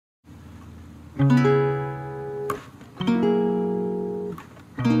We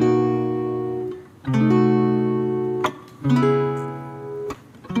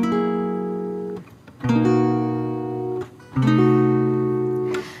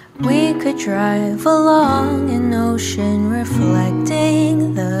could drive along an ocean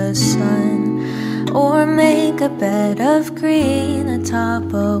reflecting the sun, or make a bed of green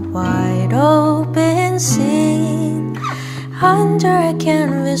atop a wide open scene. Under a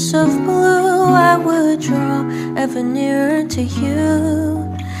canvas of blue I would draw ever nearer to you,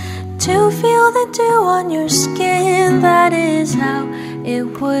 to feel the dew on your skin. That is how it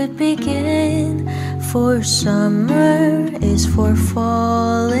would begin. For summer is for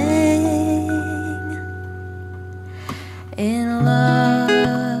falling in love.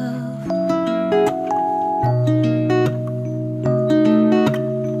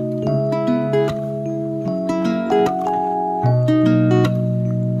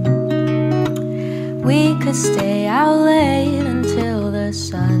 We could stay out late until the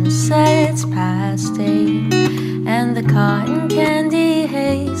sun sets past 8, and the cotton candy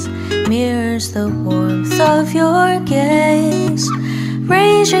haze mirrors the warmth of your gaze.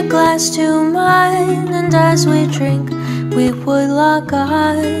 Raise your glass to mine, and as we drink we would lock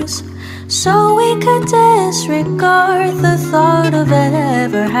eyes, so we could disregard the thought of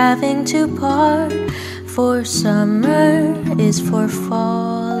ever having to part. For summer is for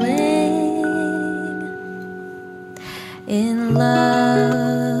falling in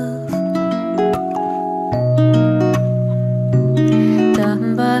love.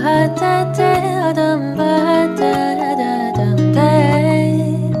 Dum ba da da dum ba da da dum day.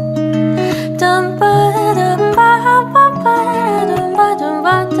 Dum ba dum ba ba ba dum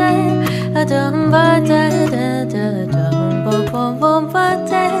ba day. Dum ba da da da dum ba ba ba ba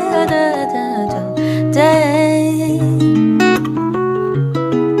da da da dum day.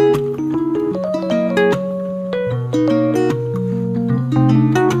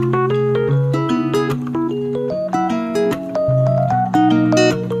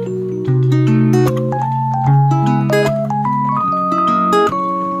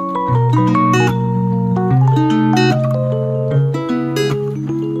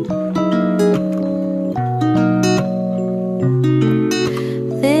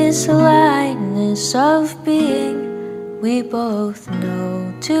 Of being, we both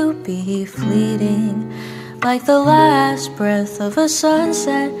know to be fleeting, like the last breath of a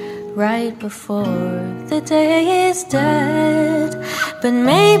sunset right before the day is dead. But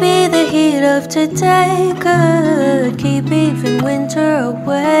maybe the heat of today could keep even winter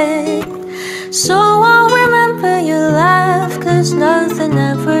away. So I'll remember your laugh, 'cause nothing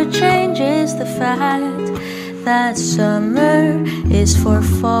ever changes the fact that summer is for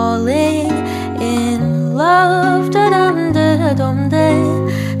falling in love. Da-dum-da-dum-day.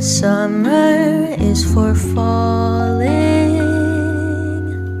 Summer is for falling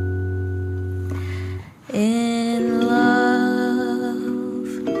in love.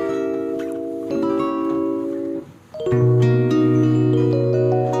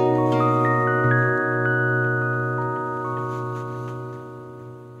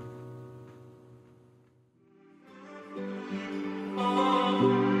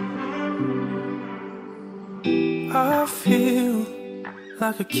 I feel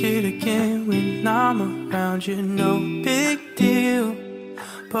like a kid again when I'm around you, no big deal.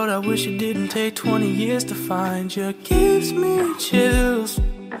 But I wish it didn't take 20 years to find you. Gives me chills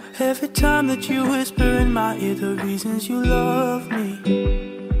every time that you whisper in my ear the reasons you love me.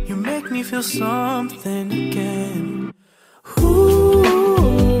 You make me feel something again.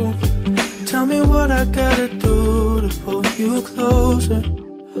 Ooh, tell me what I gotta do to pull you closer.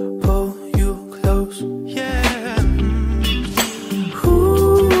 Pull you close, yeah.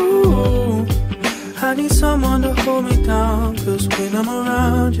 I need someone to hold me down, 'cause when I'm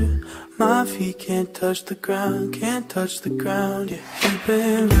around you, my feet can't touch the ground, can't touch the ground, yeah. You've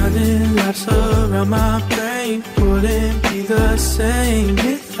been running laps around my brain, wouldn't be the same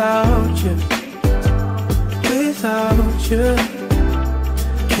without you, without you.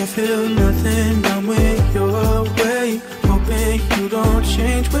 Can't feel nothing, I'm with your way, hoping you don't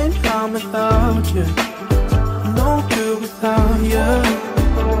change when I'm without you. I'm no good without you.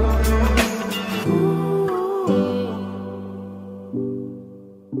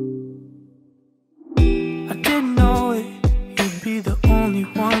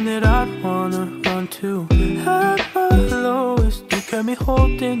 That I'd wanna run to. At my lowest, you kept me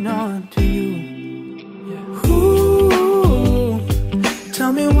holding on to you. Ooh,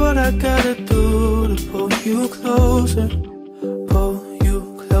 tell me what I gotta do to pull you closer. Pull you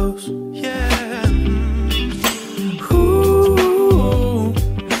close, yeah. Ooh,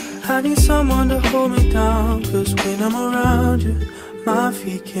 I I need someone to hold me down, 'cause when I'm around you, my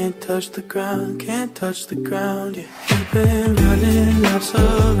feet can't touch the ground, can't touch the ground, yeah. You've been running laps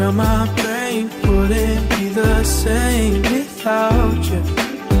around my brain. Wouldn't be the same without you,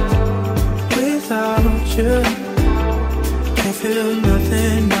 without you. Can't feel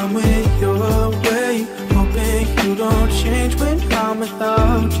nothing, I'm with your way. Hoping you don't change when I'm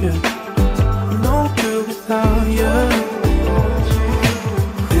without you. I'm no good without you.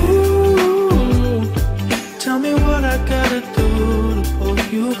 Ooh, tell me what I gotta do to pull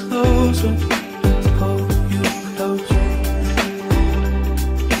you closer, pull you closer.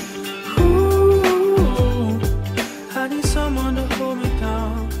 Ooh, I need someone to hold me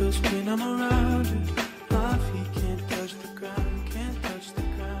down, 'cause when I'm around you, my feet can't touch the ground, can't touch the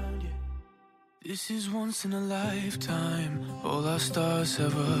ground, yeah. This is once in a lifetime, all our stars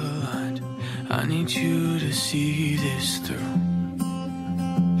have aligned. I need you to see this through.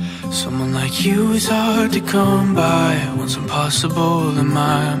 Someone like you is hard to come by. Once impossible in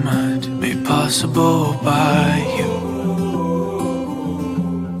my mind, made possible by you.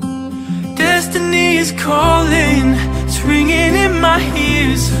 Destiny is calling, it's ringing in my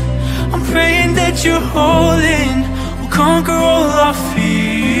ears. I'm praying that you're holding, we'll conquer all our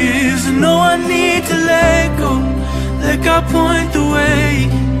fears. I know I need to let go, let God point the way.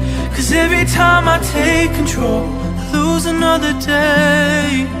 'Cause every time I take control, I lose another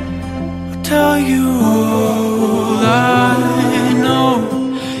day. Tell you all I know.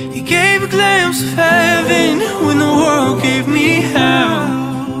 You gave a glimpse of heaven when the world gave me hell.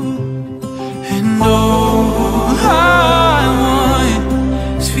 And all I want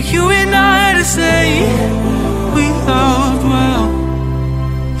is for you and I to say we loved well.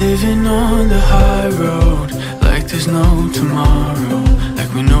 Living on the high road like there's no tomorrow,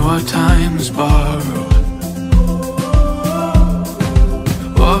 like we know our time was borrowed.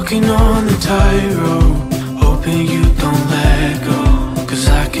 Walking on the tightrope, hoping you don't let go, 'cause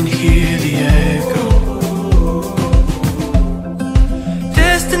I can hear the echo.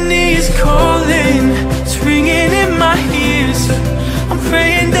 Destiny is calling, it's ringing in my ears. I'm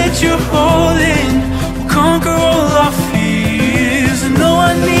praying that you're holding, we'll conquer all our fears. I know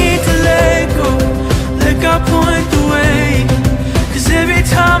I need to let go, let God point the way. 'Cause every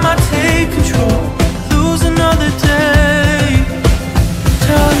time I take control, I lose another day.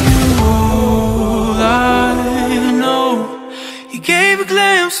 Tell you all I know. You gave a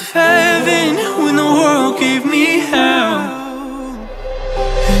glimpse of heaven when the world gave me hell.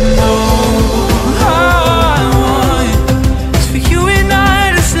 And all I want is for you and I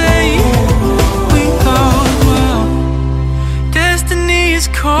to say we loved well. Destiny is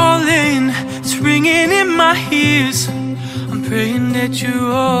calling, it's ringing in my ears. I'm praying that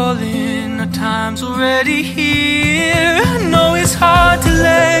you're all in, our time's already here. I know it's hard to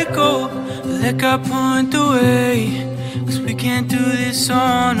let go, but let God point the way. 'Cause we can't do this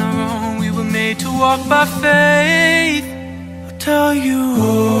on our own, we were made to walk by faith. I'll tell you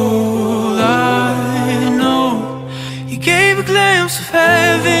all I know. You gave a glimpse of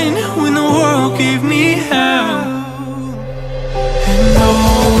heaven when the world gave me hell. And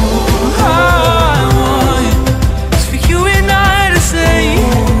all I want is for you and I to say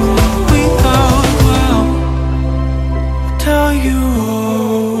we loved well. I'll tell you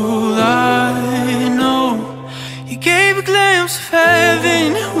all I know. You gave a glimpse of heaven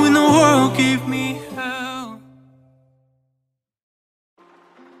when the world gave me hell.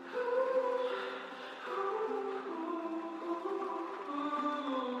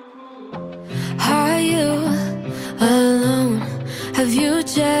 Are you alone? Have you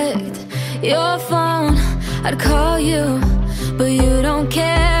checked your phone? I'd call you, but you don't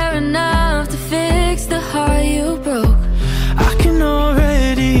care enough to fix the heart you broke. I can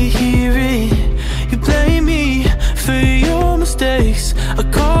already hear it. You blame me for your mistakes. I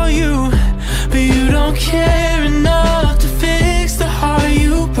call you, but you don't care enough to fix the heart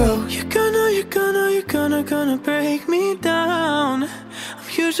you broke. You're gonna break me down. I'm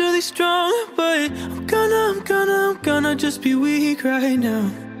usually strong, but I'm gonna just be weak right now.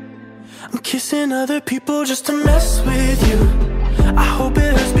 I'm kissing other people just to mess with you. I hope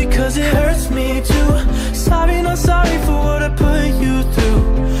it hurts because it hurts me too. Sorry, not sorry for what I put you through.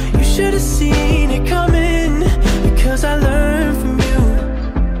 You should have seen it coming, because I learned from you.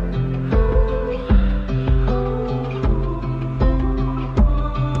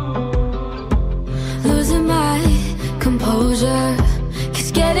 Losing my composure,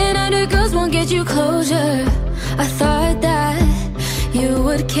 'cause getting under girls won't get you closure. I thought that you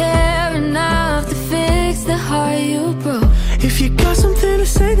would care enough to fix the heart you broke. If you got something to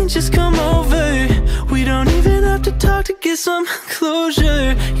say, then just come over. We don't even have to talk to get some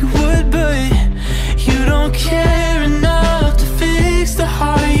closure. You would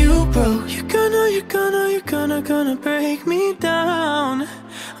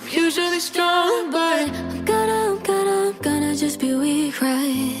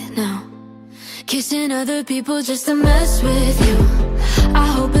Kissing other people just to mess with you. I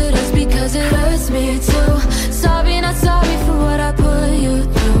hope it hurts because it hurts me too. Sorry, not sorry for what I put you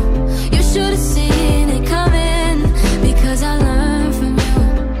through. You should have seen it coming because I learned from you.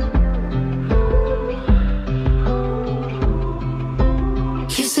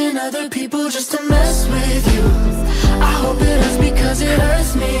 Kissing other people just to mess with you. I hope it hurts because it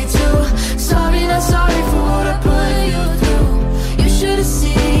hurts me too. Sorry, not sorry for what I put you through. You should have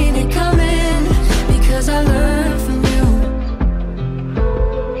seen it coming because I learned from you.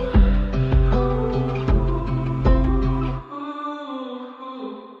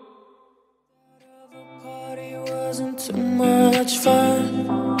 The party wasn't too much fun.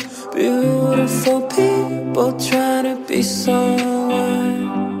 Beautiful people trying to be someone.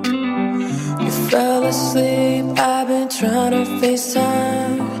 You fell asleep, I've been trying to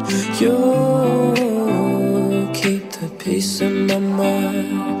FaceTime. You keep the peace in my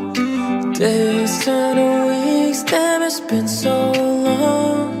mind. Days turn to weeks, damn it's been so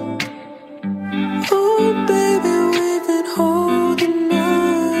long. Oh baby, we've been holding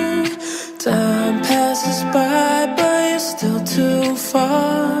on. Time passes by, but you're still too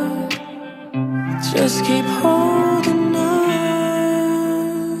far. Just keep holding on.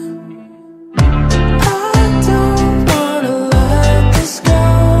 I don't wanna let this go.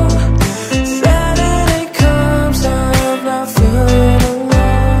 Saturday comes, I'm not feeling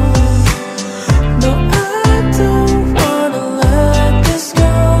alone. No, I don't wanna let this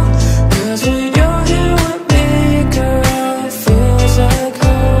go. 'Cause when you're here with me, girl, it feels like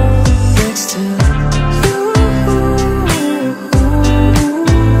home. Next to you.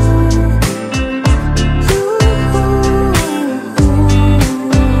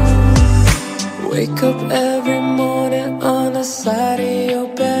 Wake up every morning on the side of your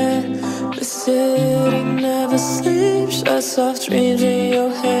bed. The city never sleeps, shuts off dreams in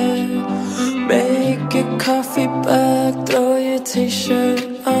your head. Make your coffee black, throw your t-shirt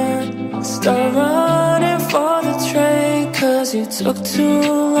on. Start running for the train, 'cause you took too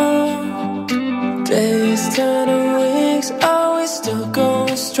long. Days turn to weeks, are we still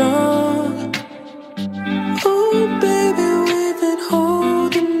going strong? Oh baby, we've been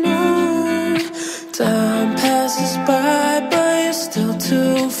holding on. Time passes by, but you're still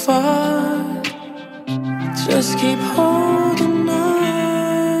too far. Just keep holding on.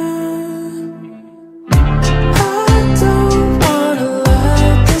 I don't wanna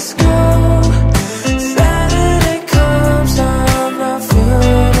let this go. Saturday comes, I'm not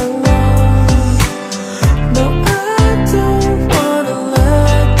feeling alone. No, I don't wanna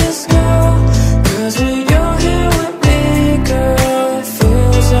let this go. 'Cause when you're here with me, girl, it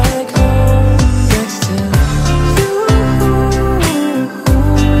feels like home. Next to you.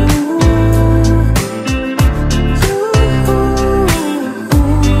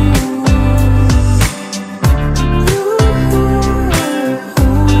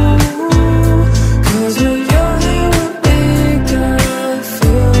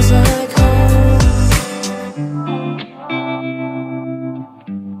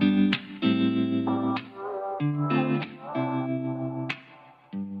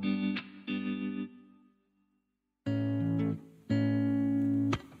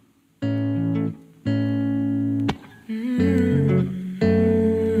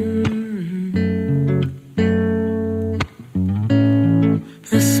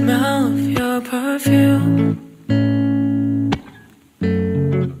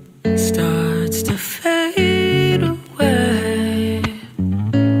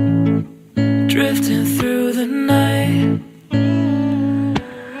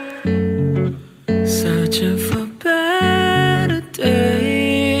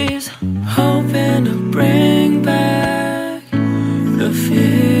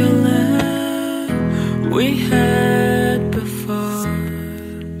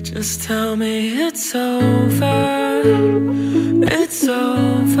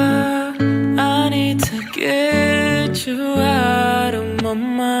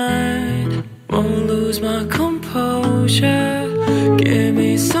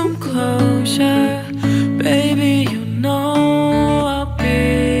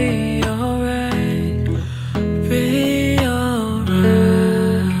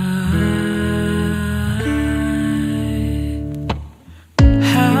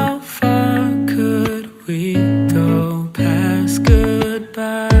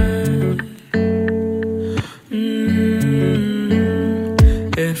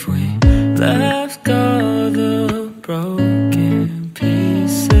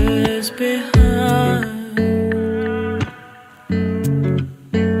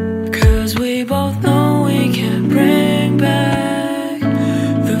 We both know we can't bring back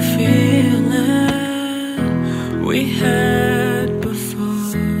the feeling.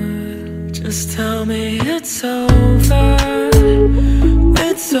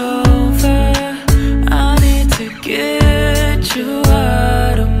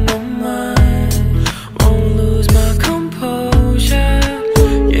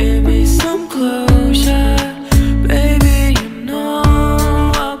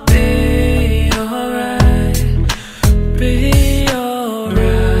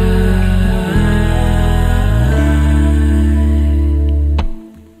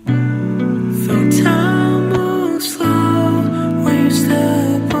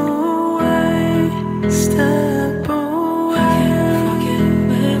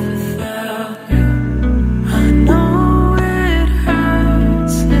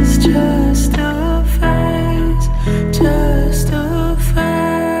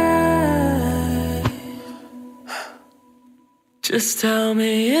 tell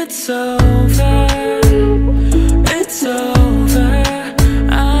me it's over. It's over.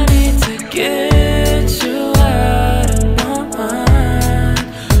 I need to get you out of my mind.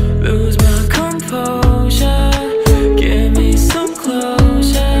 Lose my composure. Give me some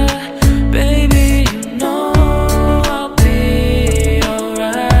closure. Baby, you know I'll be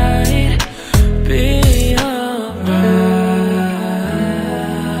alright. Be alright.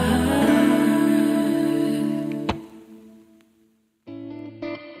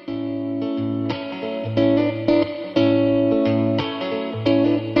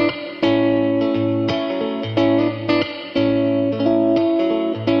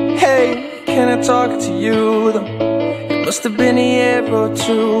 Talking to you, though it must have been a year or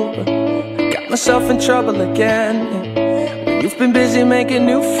two, but I got myself in trouble again. Well, you've been busy making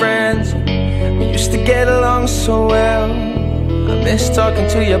new friends. We used to get along so well. I miss talking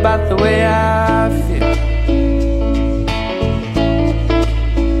to you about the way I feel.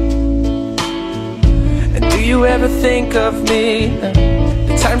 And do you ever think of me?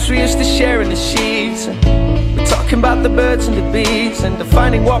 The times we used to share in the sheets, talking about the birds and the bees, and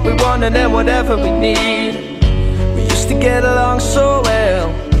defining what we want and then whatever we need. We used to get along so well.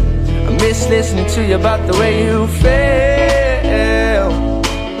 I miss listening to you about the way you feel.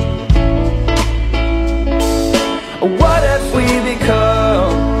 What have we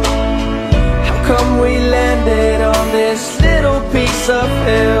become? How come we landed on this little piece of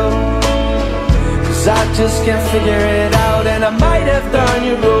hill? 'Cause I just can't figure it out, and I might have done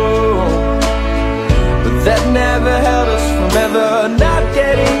you wrong, that never held us from ever not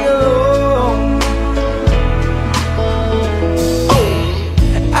getting along. Oh,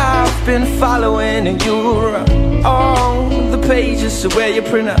 I've been following you around all the pages where you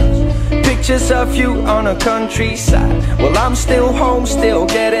pronounce pictures of you on a countryside. Well, I'm still home, still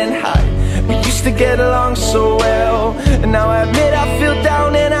getting high. We used to get along so well, and now I admit I feel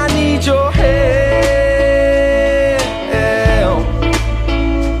down and I need your help.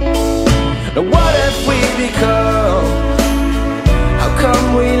 Now what have we become? How come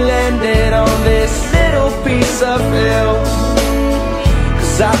we landed on this little piece of hill?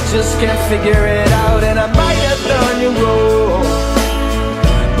 'Cause I just can't figure it out, and I might have done you wrong,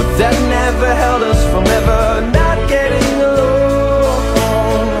 but that never held us from ever not getting along.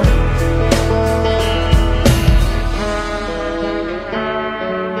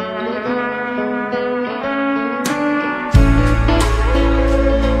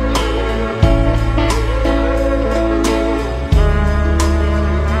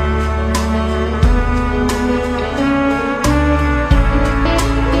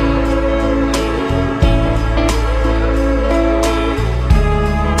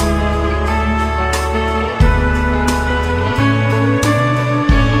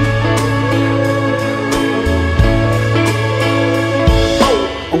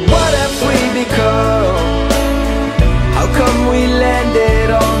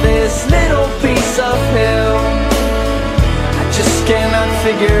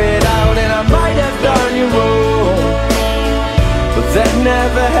 Figure it out, and I might have done you wrong, but that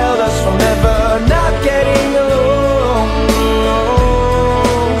never held us from ever not getting along.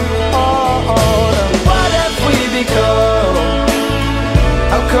 What have we become?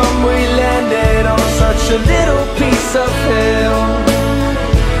 How come we landed on such a little piece of hill?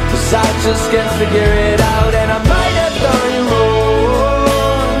 'Cause I just can't figure it out, and I might have done you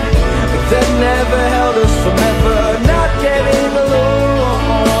wrong, but that never held us from ever not getting along.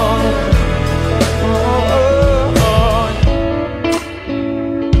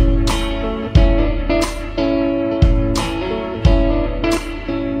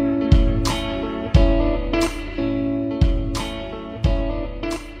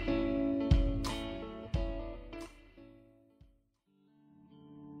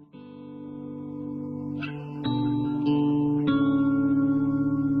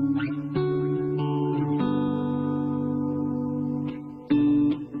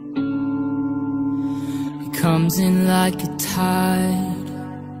 Comes in like a tide,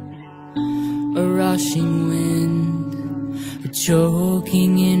 a rushing wind, a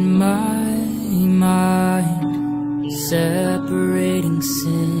choking in my mind, separating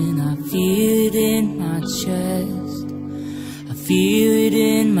sin. I feel it in my chest, I feel it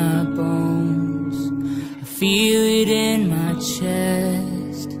in my bones, I feel it in my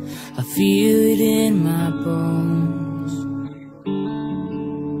chest, I feel it in my bones.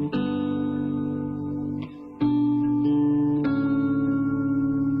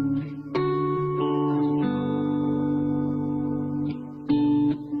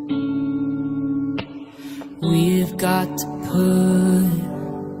 We've got to put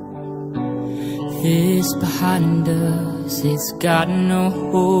this behind us. it's got no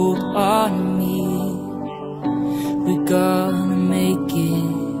hold on me. We're gonna make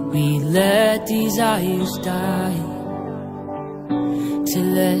it. We let desires die. To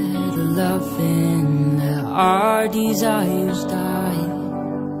let the love in, let our desires die.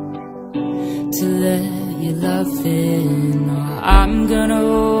 To let your love in, or I'm gonna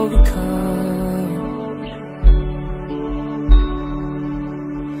overcome.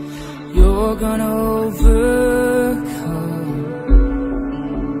 You're gonna overcome.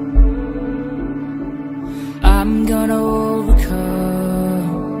 I'm gonna overcome.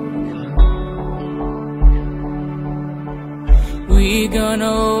 We're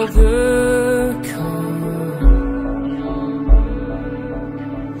gonna overcome.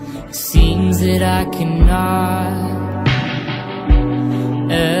 It seems that I cannot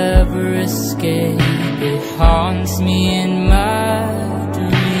ever escape. It haunts me in my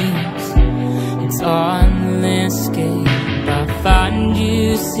dreams. It's on the landscape. I find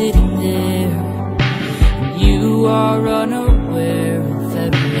you sitting there, and you are unaware of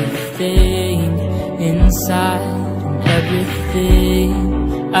everything inside. Everything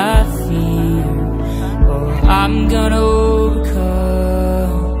I feel, oh, I'm gonna overcome.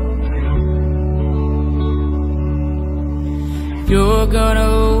 You're gonna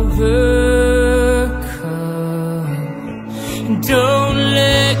overcome. Don't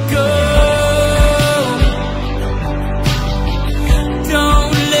let go.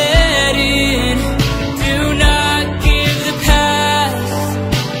 Don't let in. Do not give the past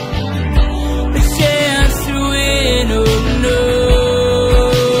a chance to win. Oh, no,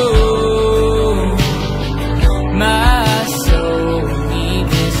 my soul, leave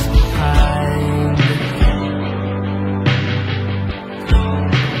this behind.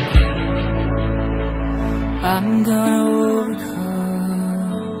 I'm gonna overcome.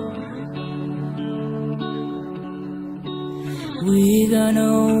 We're gonna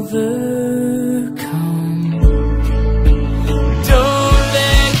overcome. Don't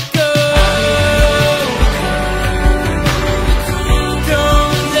let go.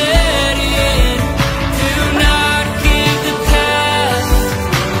 Don't let in. Do not give the past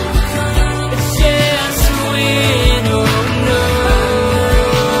a chance to win. Oh, no,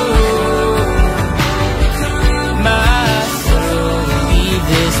 my soul, leave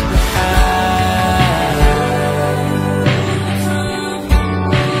this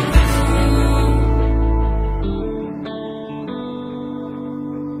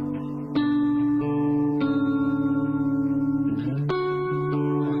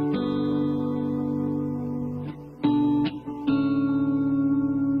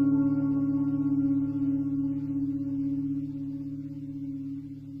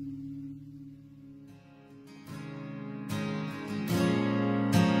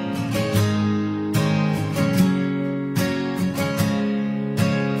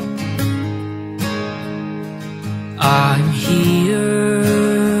I'm here.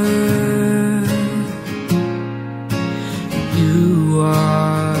 You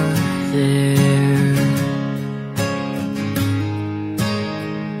are there.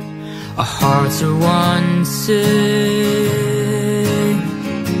 Our hearts are one sing,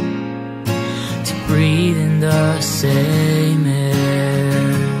 to breathe in the same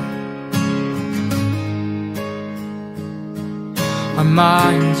air. Our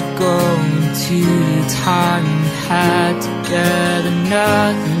minds are going to the time we had together.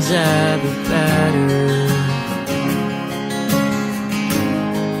 Nothing's ever better.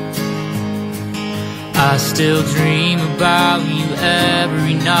 I still dream about you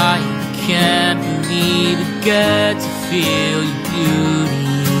every night. Can't believe I get to feel your beauty.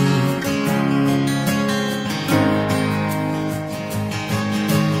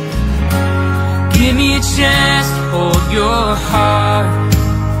 Give me a chance to hold your heart.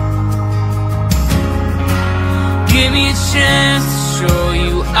 Give me a chance to show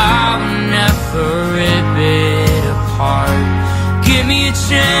you I will never rip it apart. Give me a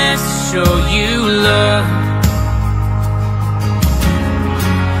chance to show you love,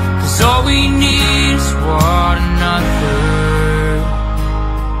 'cause all we need is one another.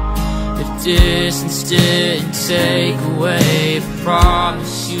 If distance didn't take away, I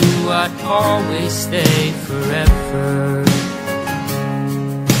promise you I'd always stay forever.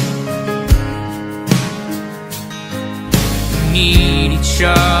 Need each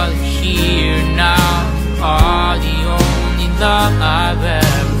other here now. Are the only love I've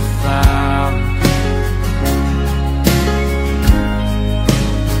ever found.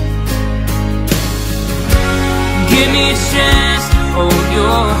 Give me a chance to hold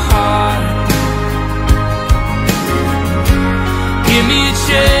your heart. Give me a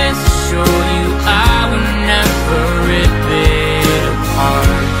chance to show you I will never rip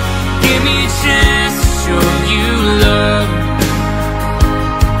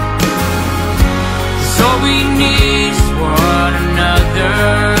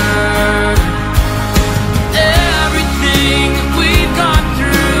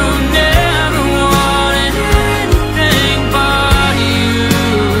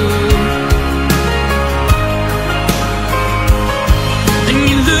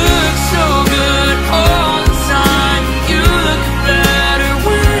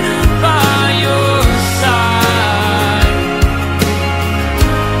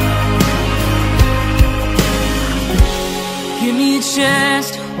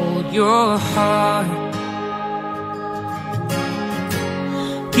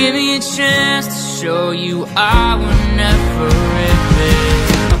Give me a chance to show you I will never rip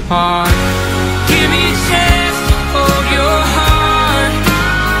it apart. Give me a chance to hold your heart.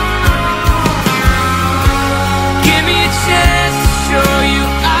 Give me a chance to show you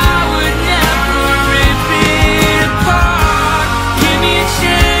I would never rip it apart. Give me a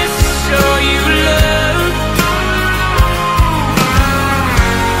chance to show you love.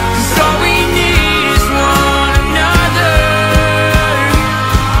 'Cause all we need is one another.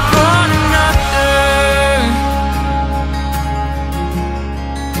 One another.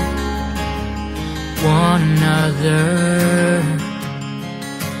 One another.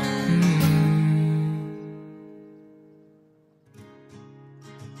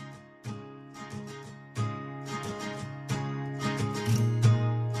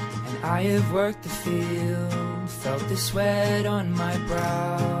 I have worked the field, felt the sweat on my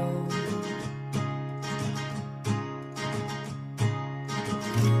brow.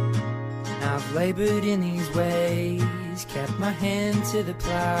 And I've labored in these ways, kept my hand to the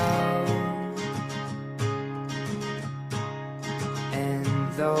plow. And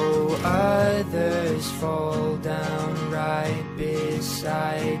though others fall down right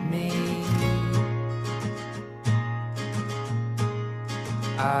beside me,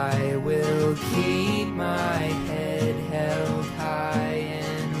 I will keep my head held high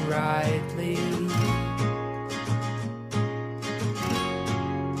and rightly.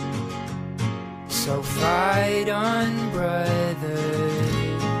 So fight on, brother,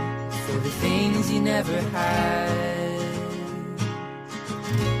 for the things you never had,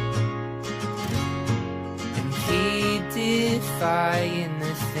 and keep defying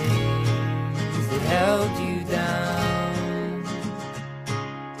the things that held you down.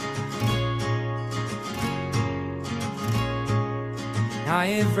 I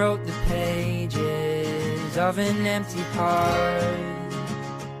have wrote the pages of an empty heart,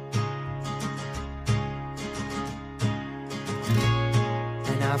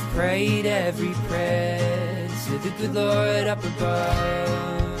 and I've prayed every prayer to the good Lord up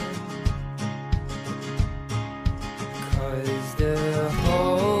above, 'cause the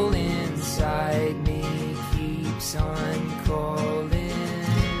hole inside me keeps on calling.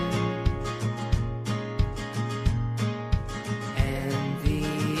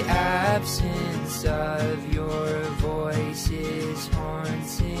 Absence of your voice is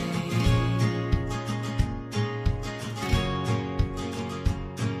haunting.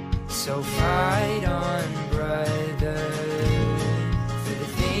 So fight on, brother, for the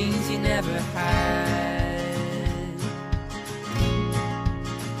things you never had,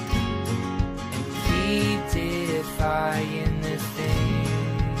 and keep defying the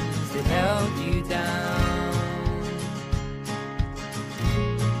things that held you down.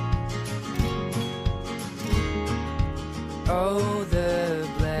 Oh, the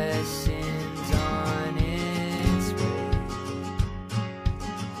blessings on its way.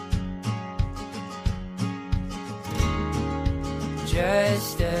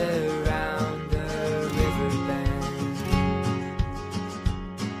 Just around the riverbend.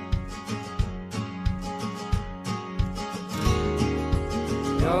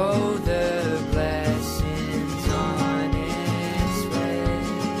 Oh, the blessings on its way.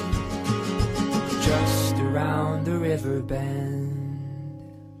 Just around the riverbend.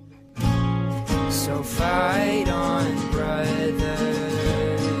 So fight on, brother,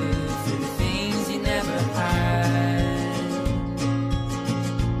 for the things you never had.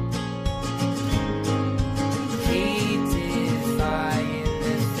 Keep defying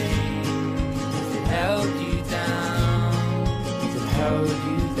the things that held you down, that held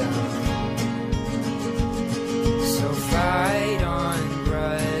you down. So fight on,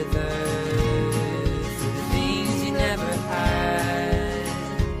 brother, for the things you never had.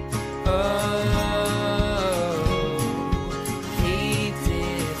 Oh.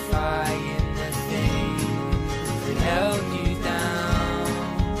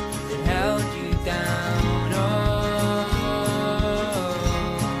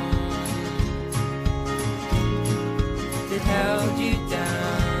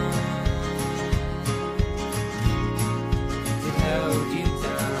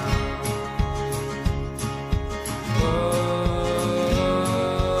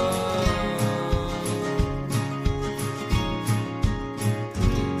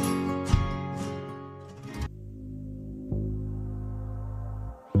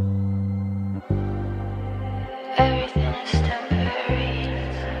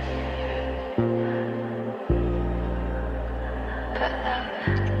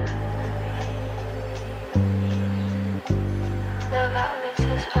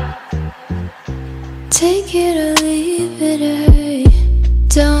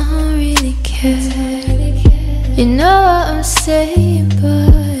 don't really care. You know what I'm saying,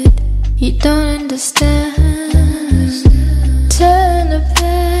 but you don't understand. Turn the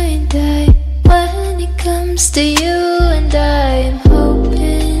blind eye when it comes to you and I. I'm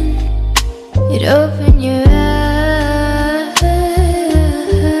hoping you'd open your eyes.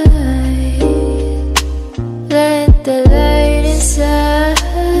 Let the light inside.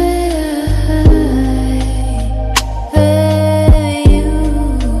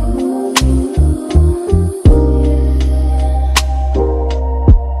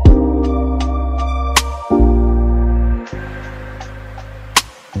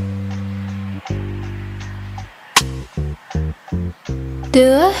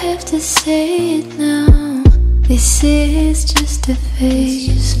 Do I have to say it now? This is just a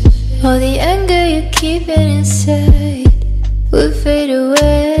phase. All the anger you keep it inside will fade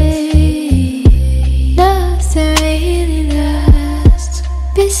away. Nothing really lasts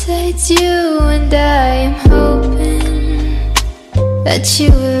besides you and I. I'm hoping that you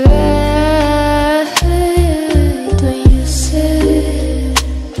were right when you said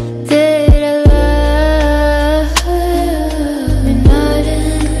that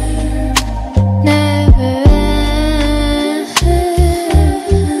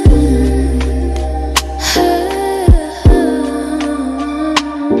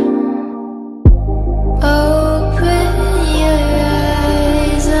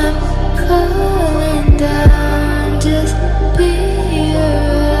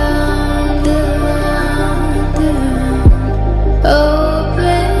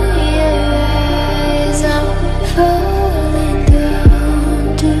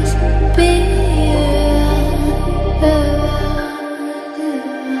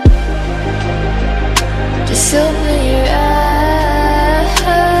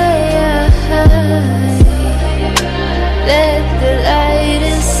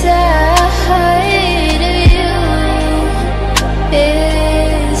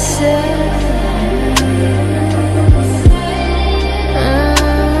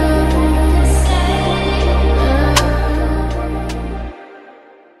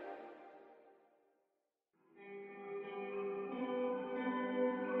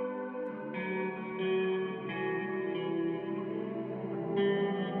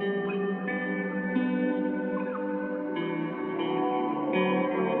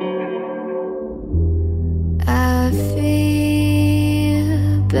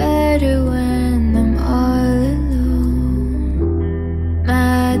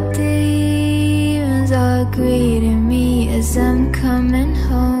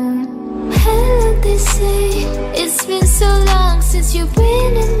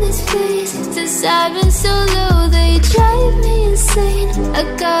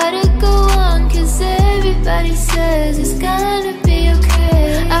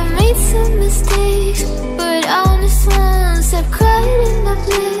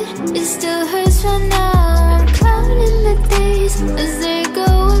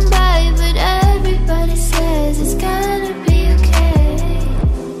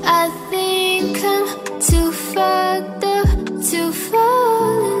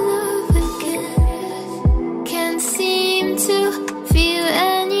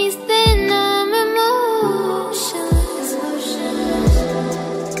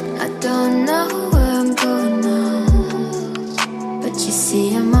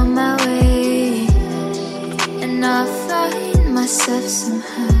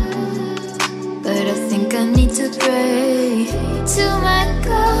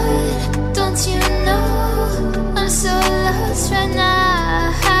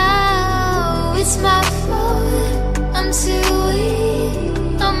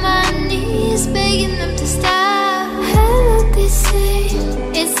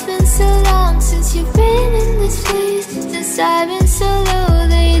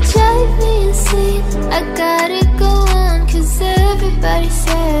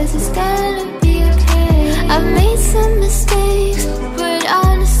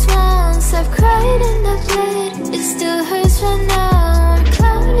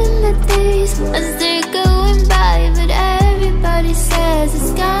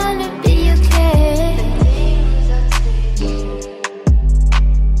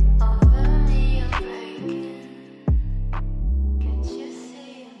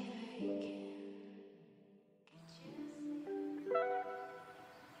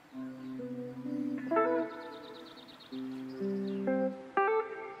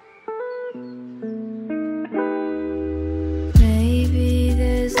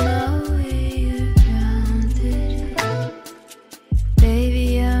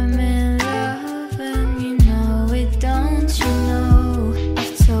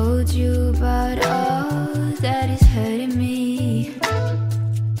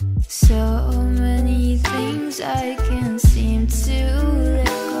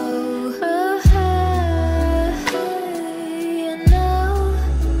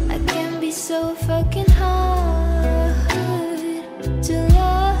fucking hard to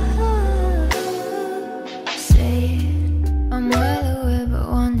love. Say it, I'm well aware but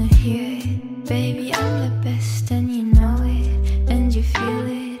wanna hear it. Baby, I'm the best and you know it, and you feel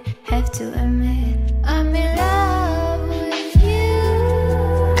it. Have to admit, I'm in love with you.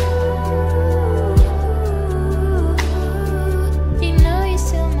 You know you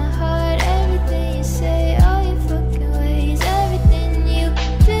steal my heart, everything you say, all your fucking ways, everything you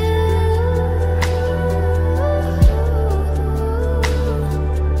do.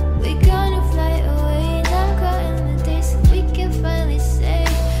 We're gonna fly away, now counting the days so we can finally say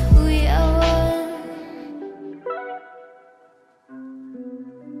we are one.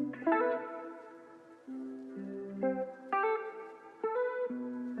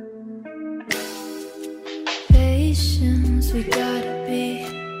 Patience, we gotta be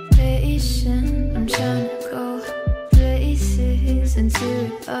patient. I'm trying to go places and tear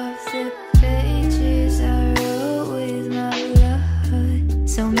off the pages I wrote with my blood.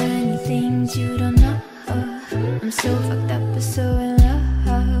 So many things you don't know. I'm so fucked up but so in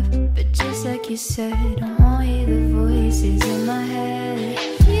love. But just like you said, I won't hear the voices in my head.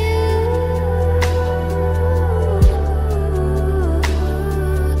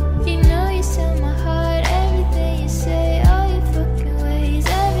 You know you steal my heart, everything you say, all your fucking ways,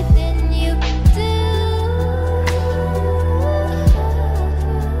 everything you do.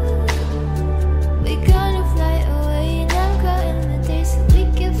 We're gonna fly away, now counting the days so we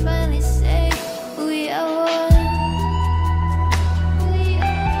can finally say we are one. We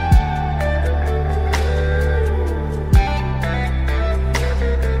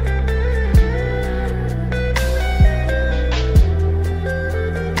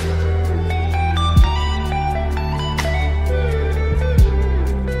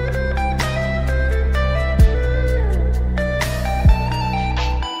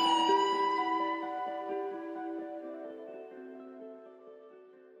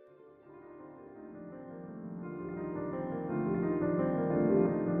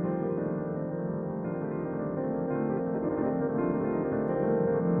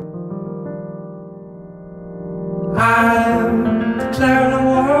I'm declaring a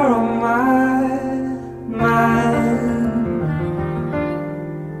war on my mind.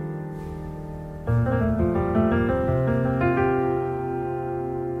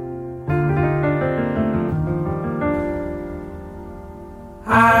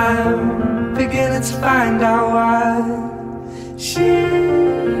 I'm beginning to find out why she's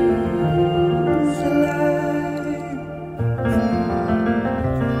alive.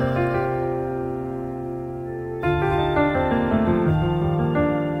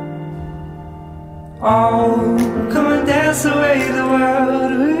 Oh, come and dance away the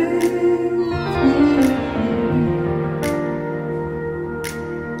world with me.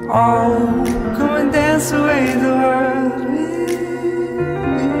 Oh, come and dance away the world with me.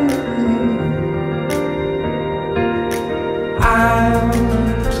 I'm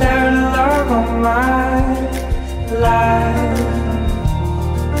declaring a love on my life.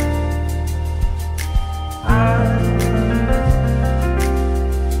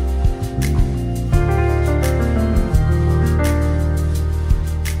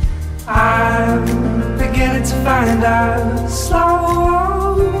 I'm beginning to find out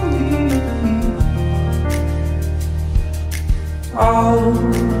slowly. Oh,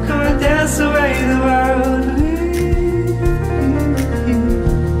 come and dance away the world with me.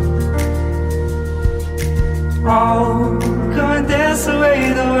 Oh, come and dance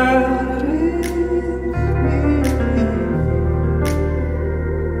away the world with me.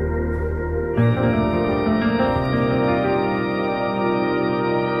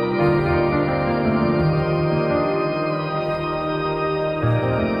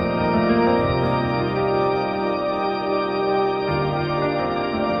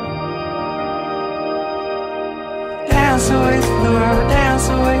 Dance away the world, dance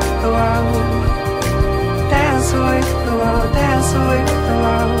away the world. Dance away the world, dance away the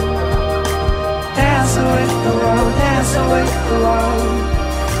world. Dance away the world, dance away the world.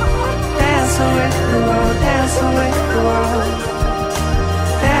 Dance away the world, dance away the world.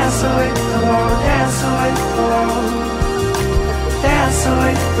 Dance away the world, dance away the world. Dance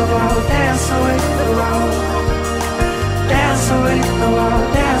away the world, dance away the world. Dance away the world,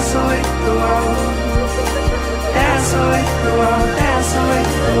 dance away the world. Dance away the world, dance away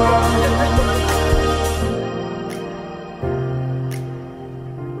the world.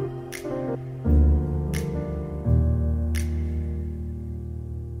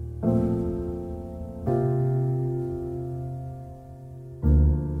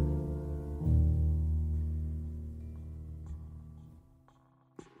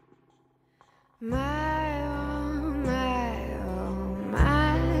 My, oh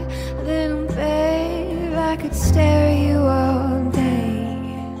my little babe, I could stare at you all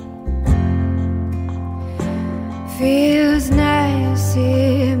day. Feels nice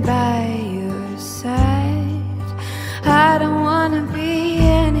here by your side. I don't wanna be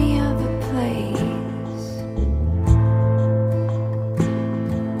any other place.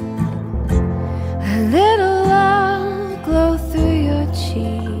 A little love glow through your cheeks.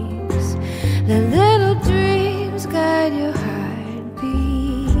 The little dreams guide your heartbeats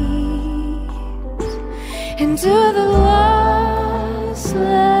into the lost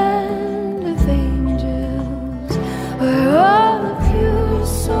land of angels, where all the pure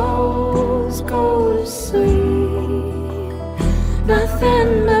souls go to sleep.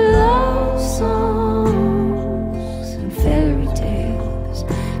 Nothing but love songs and fairy tales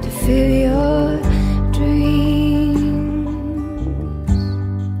to fill your dreams.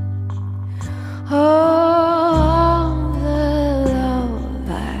 All the love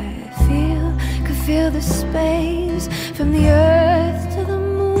I feel could fill the space from the earth to the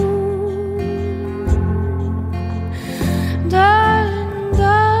moon. Darling,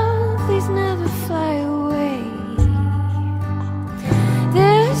 darling, please never fly away.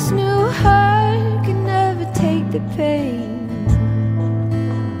 This new heart can never take the pain.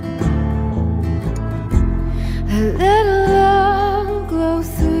 A little love glow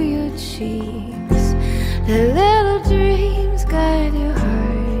through your cheeks. The little dreams guide your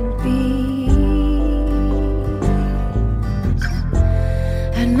heartbeats.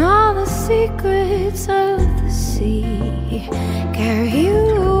 And all the secrets of the sea carry you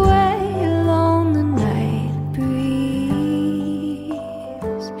away along the night breeze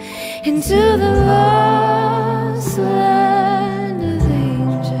into the lost land of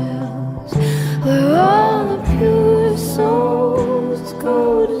angels, where all the pure souls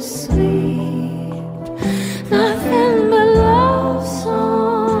go to sleep. Nothing but love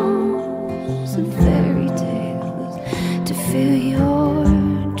songs and fairy tales to fill your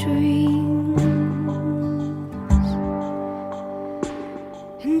dreams.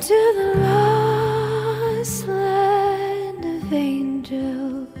 Into the lost land of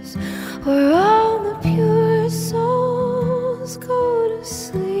angels, where all the pure souls go to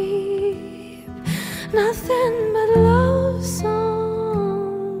sleep. Nothing but love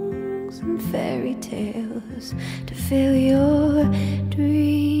songs and fairy tales to fill your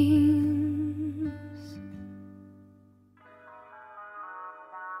dreams.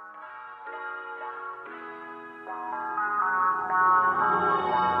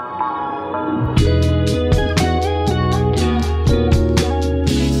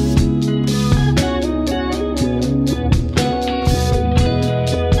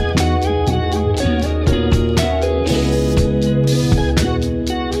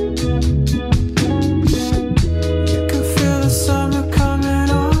 Can feel the summer coming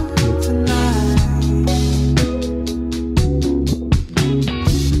on.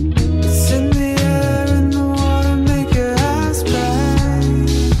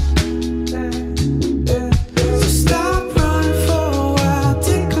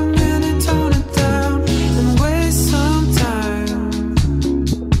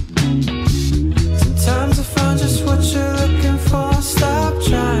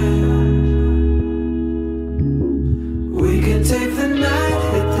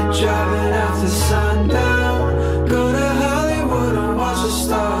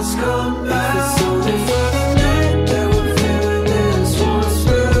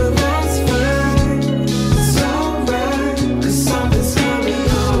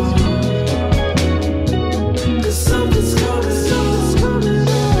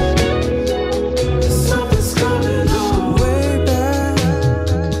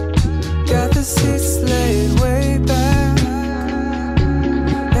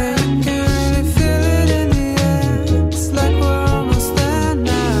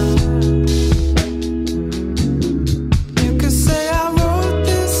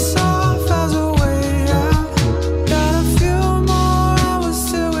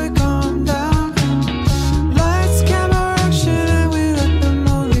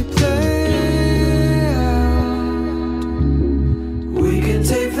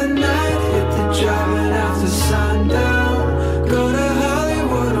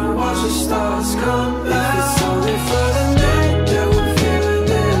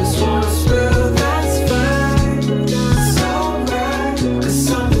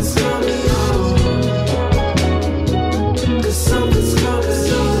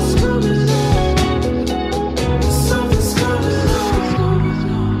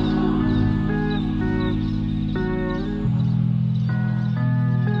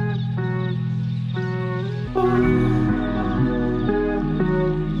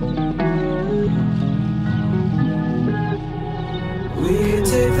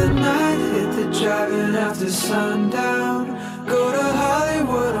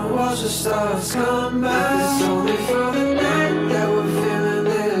 watch the stars come back. It's only for the night that we're feeling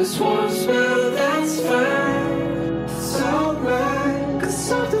this warm smell, that's fine. It's alright, 'cause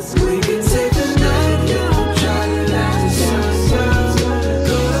something's we can take the night, you know, try to let the sun down.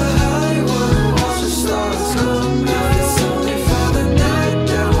 Go to Hollywood, watch the stars come back. It's only for the night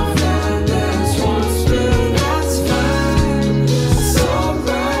that we're feeling this warm smell, that's fine. It's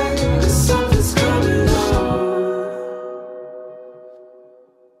alright, 'cause something's coming on.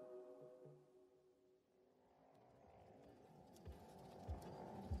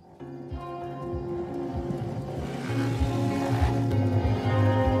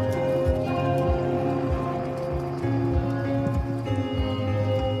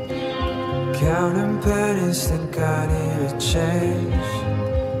 Counting pennies, think I need a change.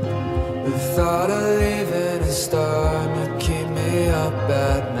 The thought of leaving is starting to keep me up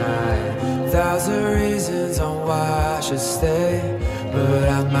at night. 1,000 reasons on why I should stay, but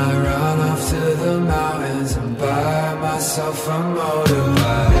I might run off to the mountains and buy myself a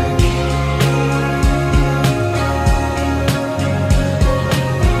motorbike.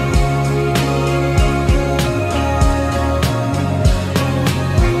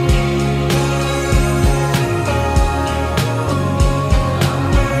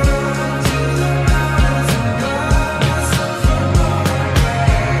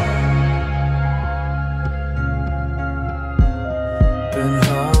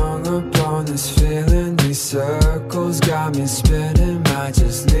 This feeling, these circles got me spinning. Might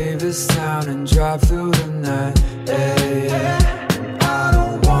just leave this town and drive through the night. Hey, yeah. I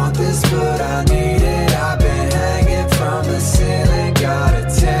don't want this, but I need it. I've been hanging from the ceiling, gotta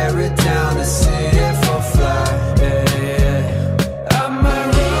tear it down to see if I'll fly. Hey, yeah. I might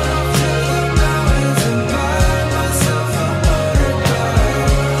run up to the mountains and buy myself a motorbike.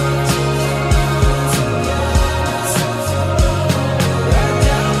 Right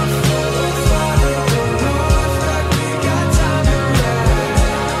down the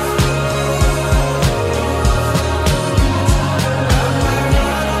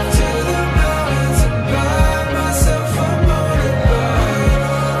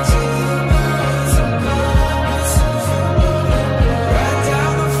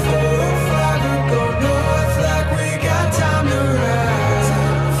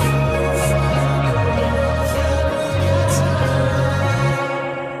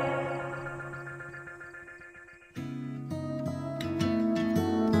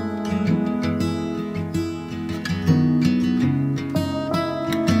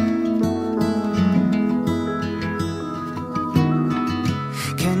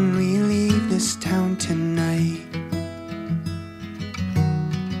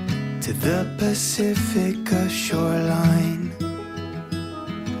the Pacifica shoreline,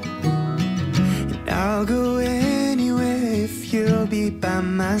 and I'll go anywhere if you'll be by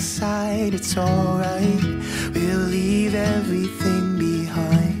my side. It's alright, we'll leave everything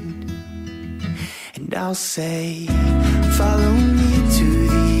behind, and I'll say, follow me to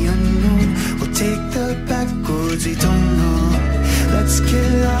the unknown. We'll take the back roads we don't know. Let's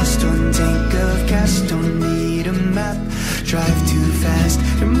get lost, one tank of gas, don't need a map. Drive too fast,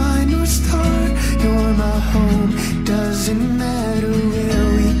 you're my North Star, you're my home. Doesn't matter where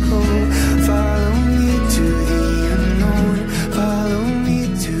we go. Follow me to the unknown. Follow me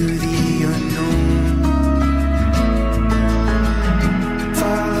to the unknown.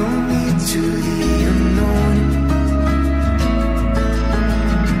 Follow me to the unknown.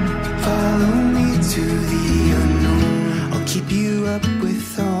 Follow me to the unknown. I'll keep you up with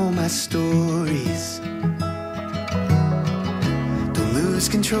all my stories. Lose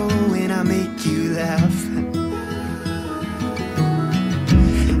control when I make you laugh,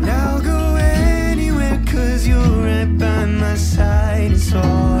 and I'll go anywhere 'cause you're right by my side. It's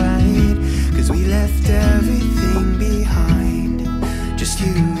alright, 'cause we left everything behind, just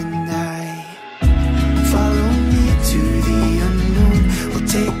you and I. Follow me to the unknown. We'll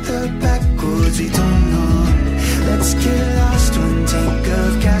take the back roads we don't know. Let's get lost, one tank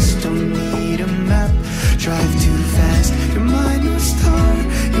of gas, don't need a map. Drive too fast, you're my North Star,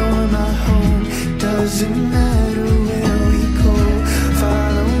 you're my home. Doesn't matter where we go.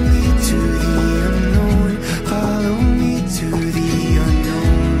 Follow me to the unknown. Follow me to the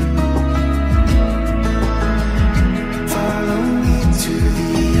unknown. Follow me to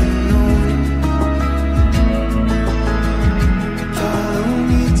the unknown. Follow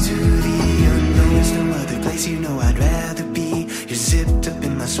me to the unknown. There's no other place you know I'd rather be. You're zipped up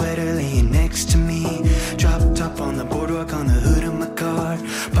in my sweater, laying next to me. Drop top on the boardwalk, on the hood of my car.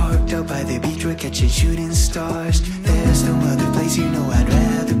 Parked out by the beach, we're catching shooting stars. There's no other place you know I'd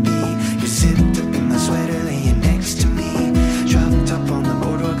rather be. You're zipped up in my sweater, laying next to me. Drop top on the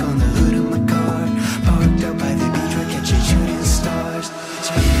boardwalk, on the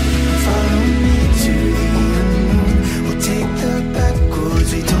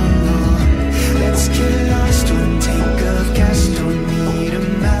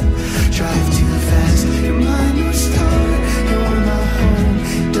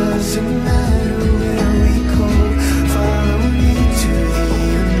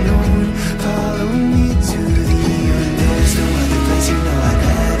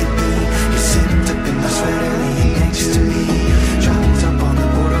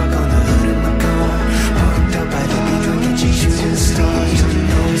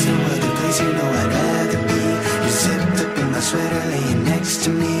next to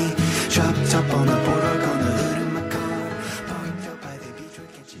me. Dropped up on the boardwalk on the hood of my car, parked up by the beach,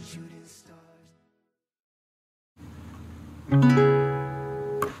 we're catching shooting stars.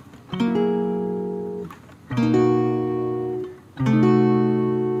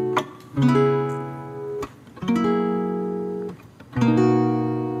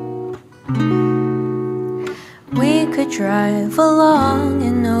 We could drive along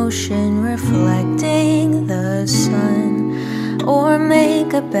an ocean reflecting the sun, or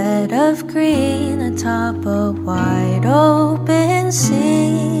make a bed of green atop a wide open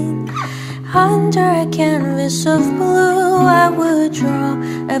scene. Under a canvas of blue I would draw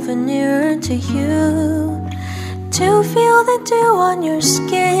ever nearer to you, to feel the dew on your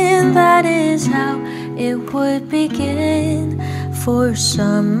skin. That is how it would begin. For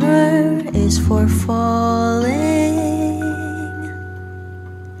summer is for falling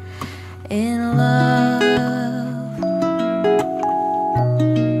in love.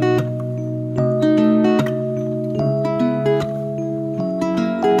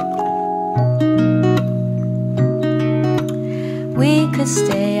 We could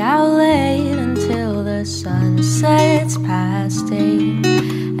stay out late until the sun sets past 8,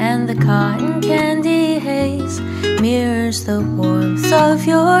 and the cotton candy haze mirrors the warmth of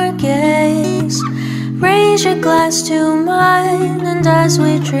your gaze. Raise your glass to mine, and as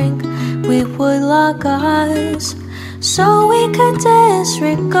we drink we would lock eyes, so we could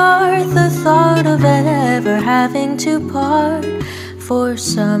disregard the thought of ever having to part. For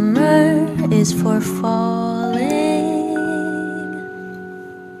summer is for falling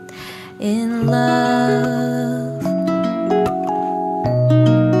in love.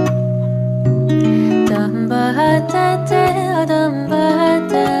 Dum ba da da dum ba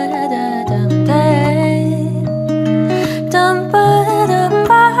da da dum day. Dum ba dum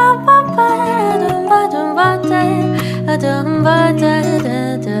ba ba ba dum ba day. Dum ba da da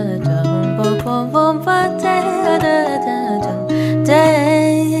da dum ba ba ba ba da da da dum day.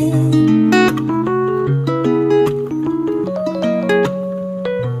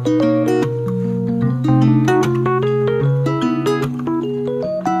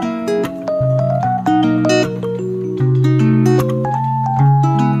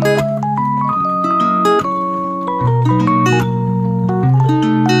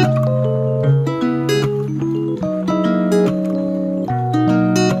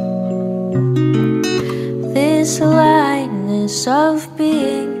 This lightness of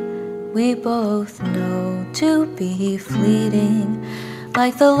being we both know to be fleeting,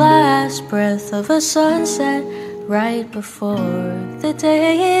 like the last breath of a sunset right before the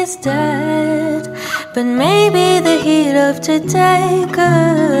day is dead. But maybe the heat of today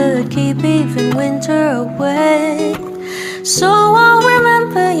could keep even winter away. So I'll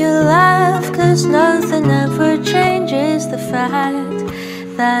remember your laugh, 'cause nothing ever changes the fact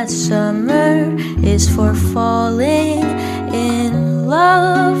that summer is for falling in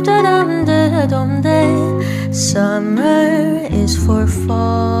love. Da-dum-da-dum-day. Summer is for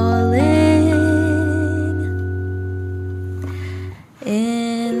falling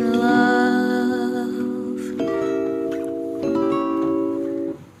in love.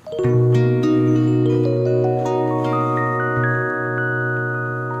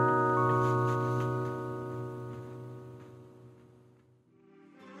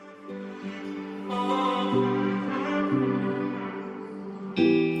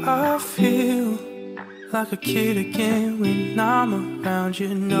 I feel like a kid again when I'm around you,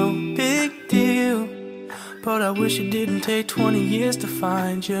 no big deal. But I wish it didn't take 20 years to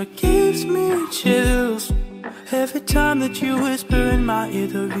find you. Gives me chills every time that you whisper in my ear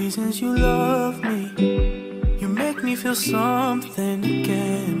the reasons you love me. You make me feel something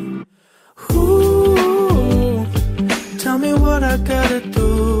again. Ooh, tell me what I gotta do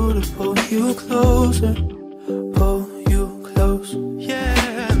to pull you closer, pull you close, yeah.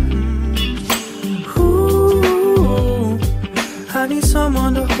 I need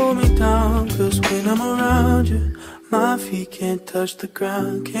someone to hold me down, 'cause when I'm around you, my feet can't touch the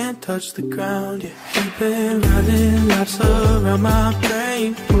ground, can't touch the ground, yeah. You've been riding laps around my brain,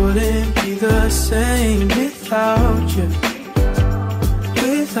 wouldn't be the same without you,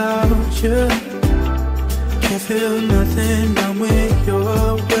 without you. Can't feel nothing down with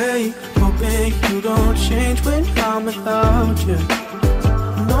your way, hoping you don't change when I'm without you.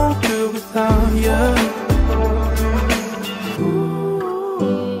 I'm no good without you.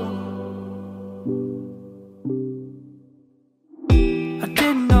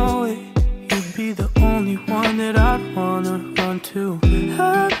 That I'd wanna run to.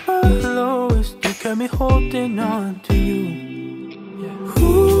 At my lowest, you got me holding on to you. Yeah.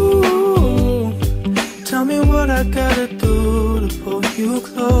 Ooh, tell me what I gotta do to pull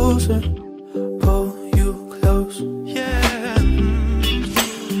closer, pull you close, yeah.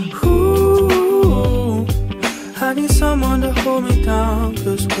 Ooh, I need someone to hold me down,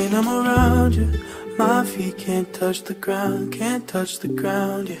 'cause when I'm around you, my feet can't touch the ground, can't touch the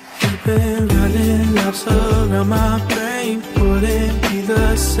ground, yeah. You've been running laps around my brain, wouldn't be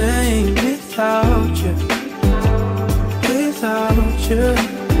the same without you, without you.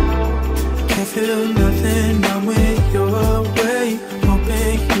 Can't feel nothing, I'm with your way,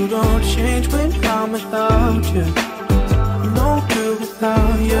 hoping you don't change when I'm without you. I'm no good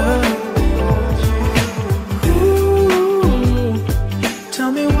without you. Ooh,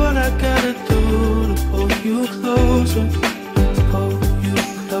 tell me what I gotta do to pull you closer, pull you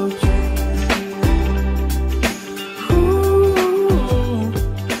closer. Ooh,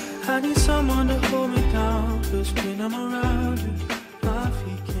 I need someone to hold me down, 'cause when I'm around you, my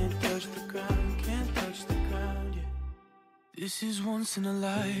feet can't touch the ground, can't touch the ground, yeah. This is once in a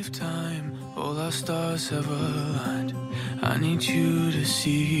lifetime, all our stars have aligned. I need you to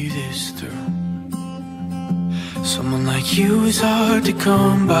see this through. Someone like you is hard to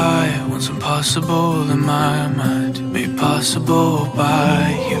come by, once impossible in my mind, made possible by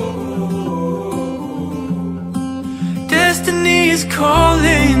you. Destiny is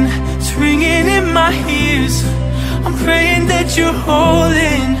calling, it's ringing in my ears. I'm praying that you're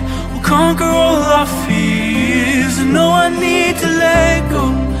holding, we'll conquer all our fears. I know I need to let go,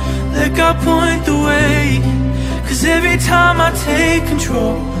 let God point the way, 'cause every time I take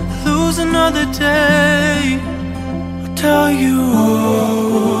control, I lose another day. I'll tell you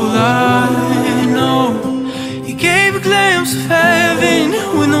all I know. You gave a glimpse of heaven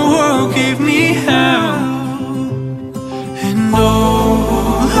when the world gave me hell, and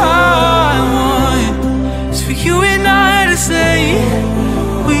all I want is for you and I to say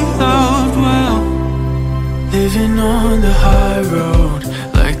we loved well. Living on the high road,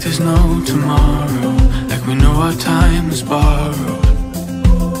 like there's no tomorrow, like we know our time is borrowed.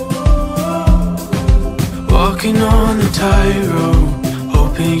 Walking on the tightrope,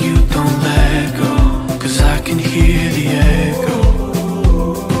 hoping you don't let go, 'cause I can hear the echo.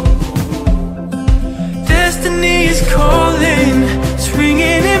 Destiny is calling, it's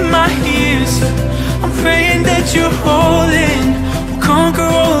ringing in my ears. I'm praying that you're holding, we'll conquer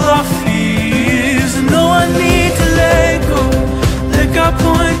all our fears. I know I need to let go, let God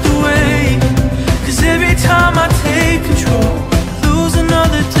point the way, 'cause every time I take control, I lose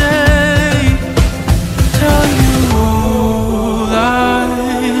another day. Tell you all I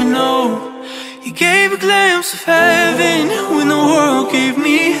know. You gave a glimpse of heaven when the world gave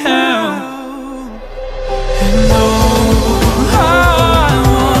me hell, and all I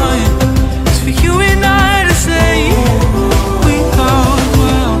want is for you and I to say we loved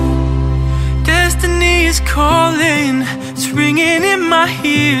well. Destiny is calling, it's ringing in my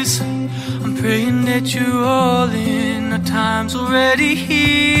ears. I'm praying that you're all in, our time's already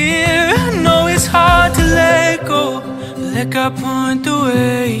here. I know it's hard to let go, but let God point the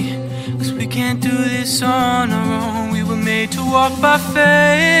way, 'cause we can't do this on our own. We were made to walk by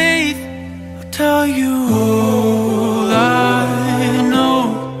faith. I'll tell you all I know.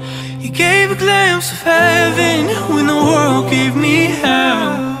 You gave a glimpse of heaven when the world gave me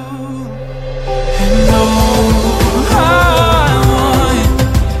hell, and all I want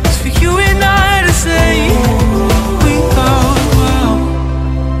is for you and I to say we loved well.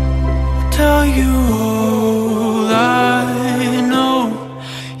 I'll tell you all I know.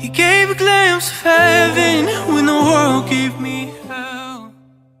 You gave a glimpse of heaven when the world gave me hell.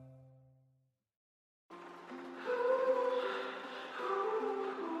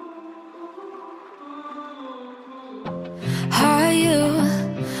 Are you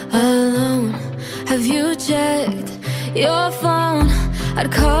alone? Have you checked your phone? I'd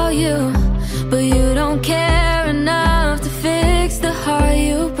call you, but you don't care enough to fix the heart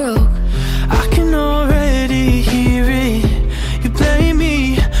you broke. I can already hear it. You blame me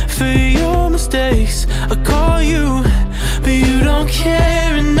for your mistakes. I call you, but you don't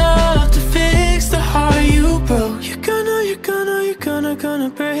care enough to fix the heart you broke. You're gonna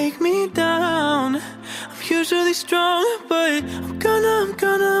break me down. I'm usually strong, but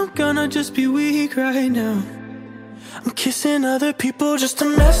I'm gonna just be weak right now. I'm kissing other people just to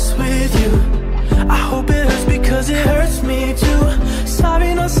mess with you. I hope it hurts because it hurts me too. Sorry,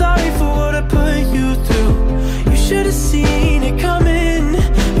 not sorry for what I put you through. You should have seen it coming,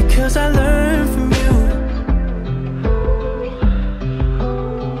 because I learned from you.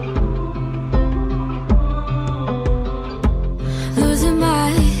 Losing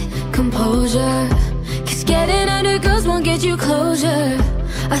my composure, 'cause getting under girls won't get you closure.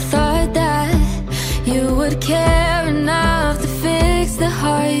 I thought that you would care enough to fix the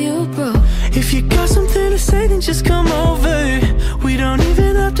heart you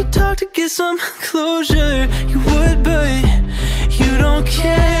some closure. You would, but you don't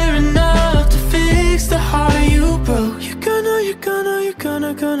care enough to fix the heart you broke. You're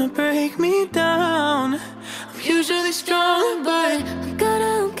gonna break me down. I'm usually strong, but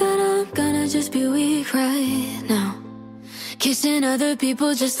I'm gonna just be weak right now. Kissing other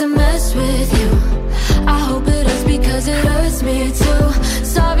people just to mess with you. I hope it hurts because it hurts me too.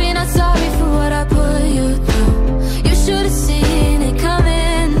 Sorry, not sorry for what I put you through. You should have seen it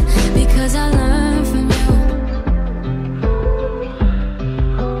coming, because I learned from you.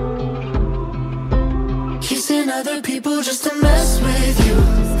 Kissing other people just to mess with you.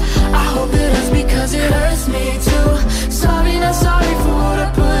 I hope it hurts because it hurts me too. Sorry, not sorry for what I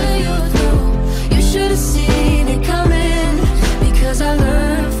put you through. You should have seen it coming, because I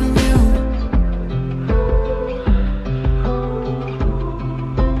learned from you.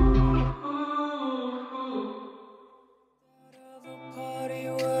 The party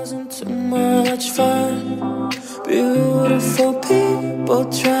wasn't too much fun. Beautiful people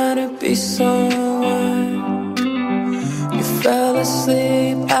trying to be someone. You fell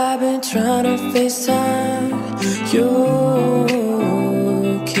asleep, I've been trying to FaceTime. You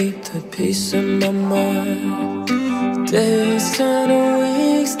keep the peace in my mind. Days turn to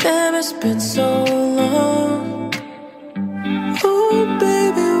weeks, damn, it's been so long. Oh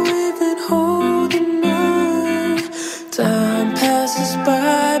baby, we've been holding on. Time passes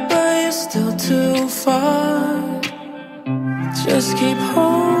by, but you're still too far. Just keep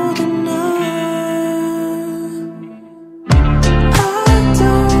holding on.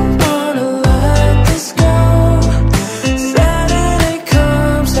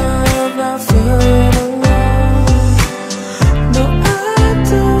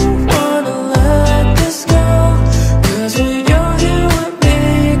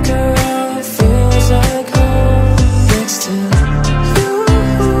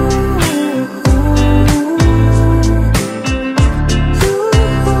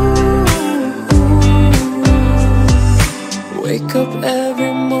 Wake up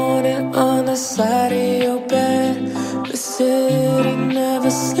every morning on the side of your bed. The city never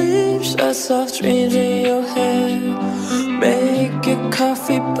sleeps, shuts off dreams in your head. Make your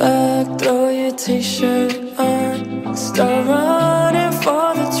coffee black, throw your t-shirt on. Start running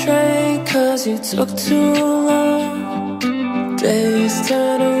for the train, cause you took too long. Days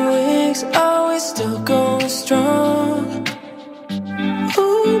turn to weeks, are we still going strong?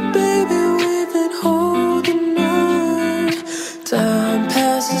 Oh baby, we've been holding on. Time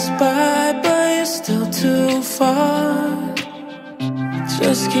passes by, but you're still too far.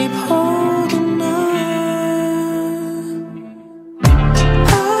 Just keep holding on.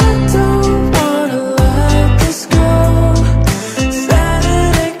 I don't wanna let this go.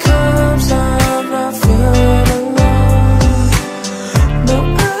 Saturday comes, I'm not feeling alone. No,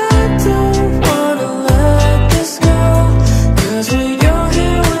 I don't wanna let this go. Cause when you're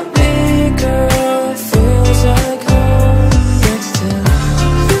here with me, girl, it feels like home. Next to you.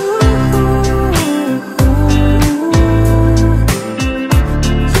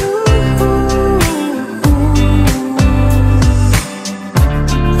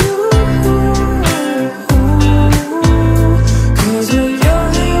 Cause when you're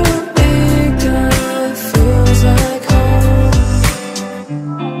here with me, girl, it feels like home.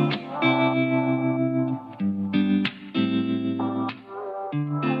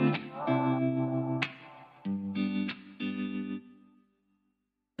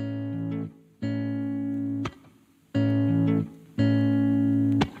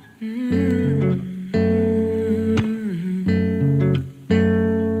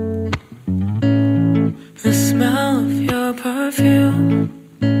 The smell of your perfume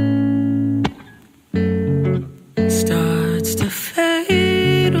starts to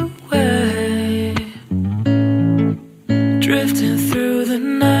fade away, drifting through the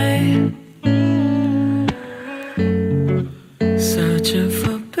night, searching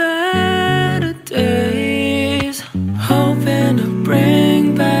for better days, hoping to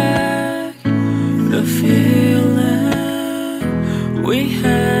bring back the feeling we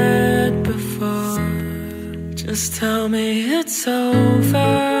had before. Just tell me it's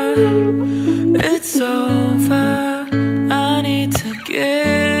over, it's over. I need to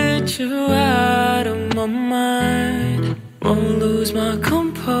get you out of my mind. Won't lose my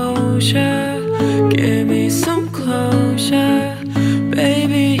composure, give me some closure.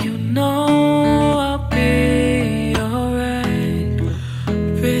 Baby, you know I'll be alright,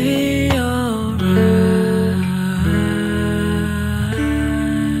 be alright.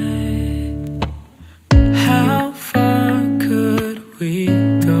 How far could we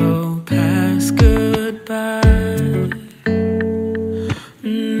go past goodbye?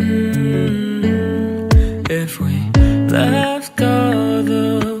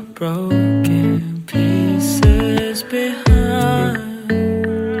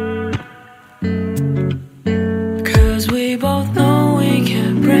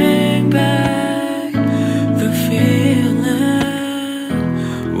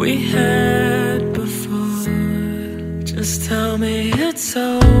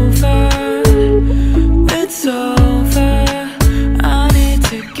 over, it's over. I need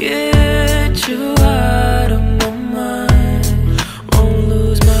to get you out of my mind. Won't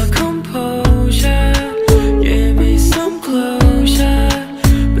lose my composure. Give me some closure.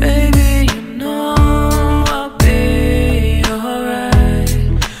 Baby, you know I'll be alright.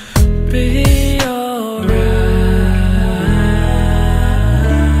 Be alright.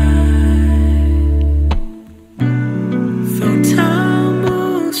 Though time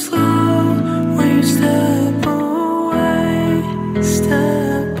moves slow when you step away,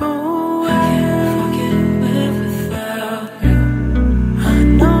 step away. I can't live without you. I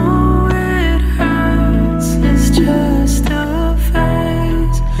know it hurts, it's just a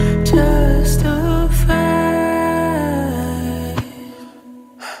phase, just a phase.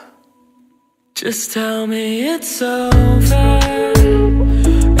 Just tell me it's over,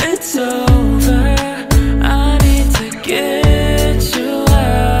 it's over. I need to get you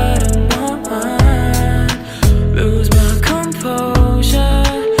out of my mind. Lose my composure,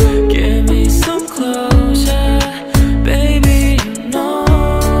 give me some closure. Baby, you know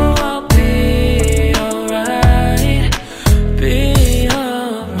I'll be alright. Be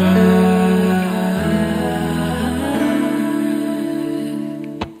alright.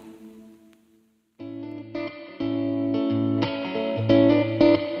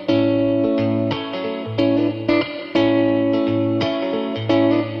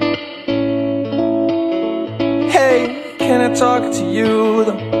 Hey, can I talk to you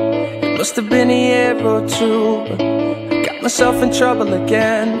though? It must have been a year or two, but I got myself in trouble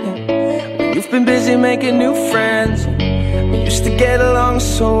again. Well, you've been busy making new friends. We used to get along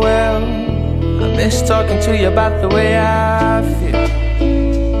so well. I miss talking to you about the way I feel.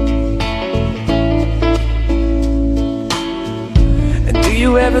 And do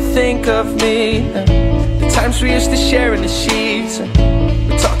you ever think of me? The times we used to share in the sheets.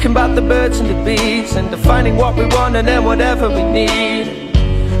 We're talking about the birds and the bees and defining what we want and then whatever we need.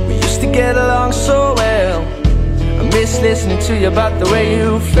 We used to get along so well. I miss listening to you about the way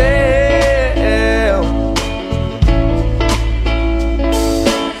you feel.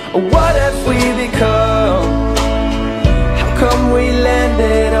 What have we become? How come we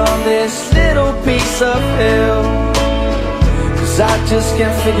landed on this little piece of hill? 'Cause I just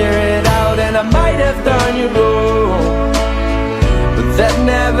can't figure it out, and I might have done you wrong, but that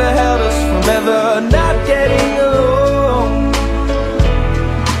never held us from ever not getting along.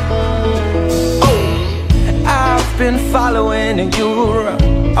 Oh, I've been following you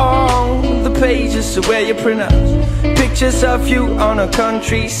around all the pages to where you pronounce pictures of you on a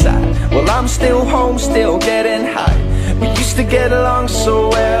countryside. Well, I'm still home, still getting high. We used to get along so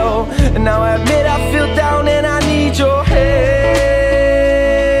well, and now I admit I feel down and I need your help.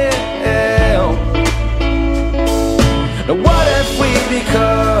 Now what have we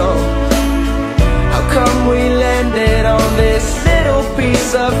become? How come we landed on this little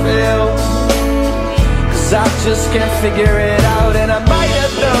piece of hill? 'Cause I just can't figure it out, and I might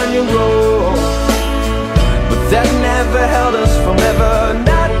have done you wrong, but that never held us from ever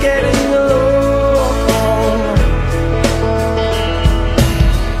not getting along.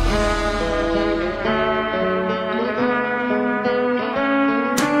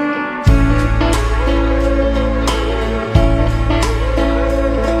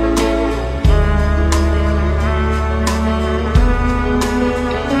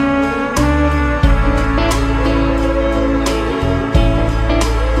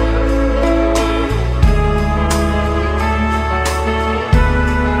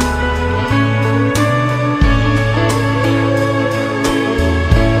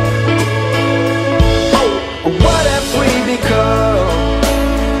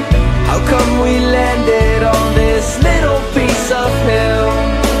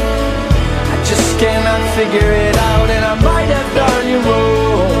 Figure it out, and I might have done you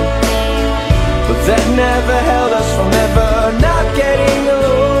wrong, but that never held us from ever not getting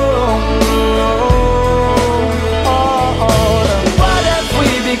along. What have we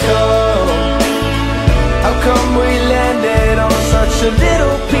become? How come we landed on such a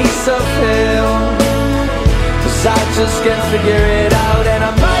little piece of hill? 'Cause I just can't figure it out, and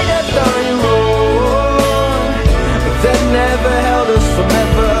I might have done you wrong, but that never held us from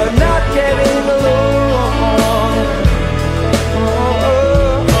ever not getting along.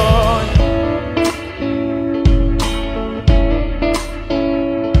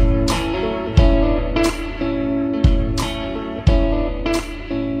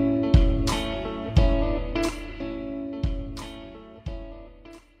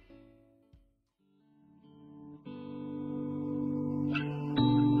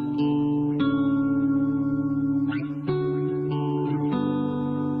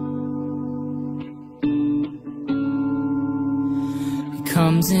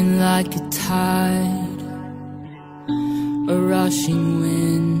 comes in like a tide, a rushing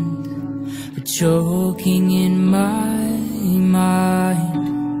wind, a choking in my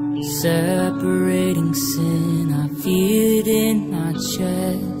mind, separating sin. I feel it in my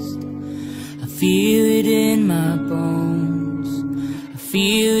chest, I feel it in my bones, I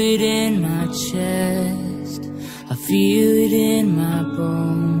feel it in my chest, I feel it in my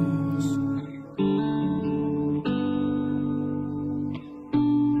bones.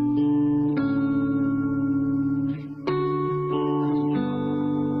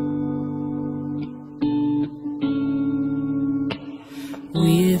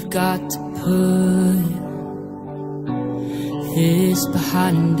 We've got to put this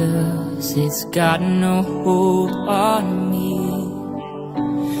behind us, it's got no hold on me.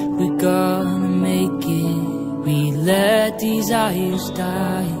 We're gonna make it, we let desires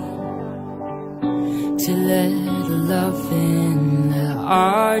die, to let the love in, let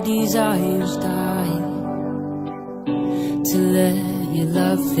our desires die, to let your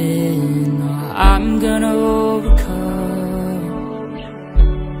love in, or I'm gonna overcome.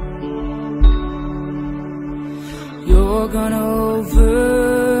 You're gonna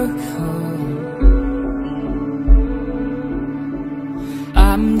overcome,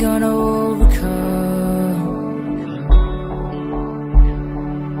 I'm gonna overcome,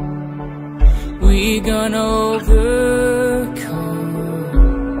 we're gonna overcome.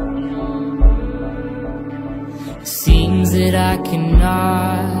 It seems that I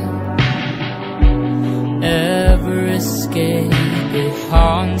cannot ever escape, it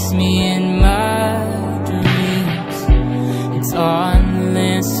haunts me in my on the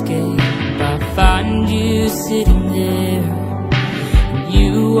landscape. I find you sitting there, and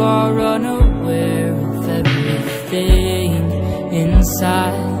you are unaware of everything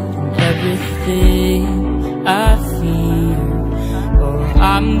inside and everything I fear. Oh,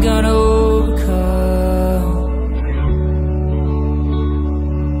 I'm gonna overcome,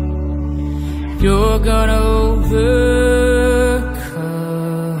 you're gonna overcome.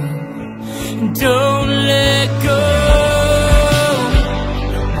 Don't let go,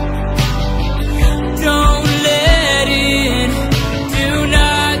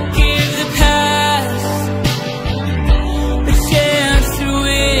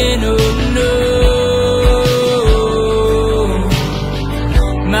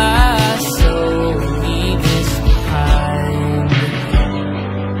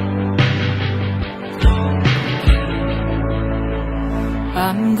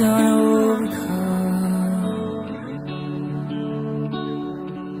 I'm gonna overcome,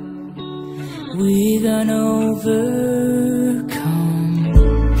 we're gonna overcome.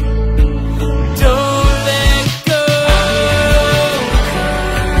 Don't let go,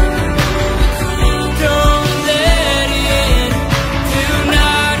 don't let in, do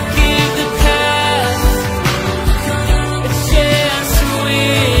not give the past a chance to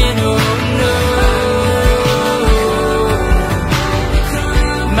win, oh no.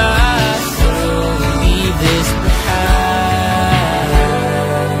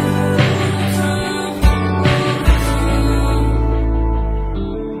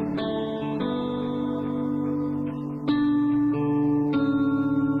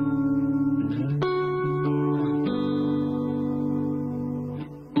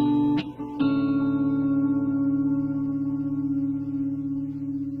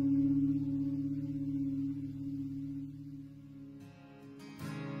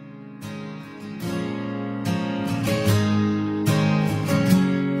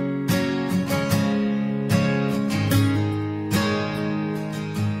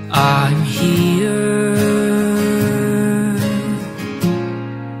 I'm here,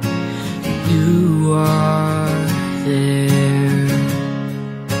 you are there.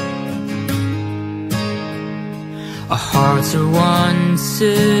 Our hearts are one sing,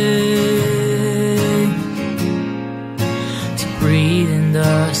 to breathe in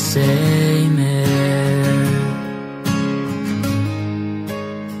the same air.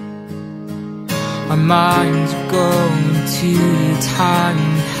 Our minds are going to time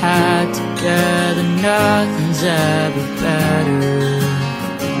we had together, nothing's ever better.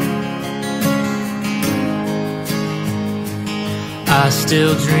 I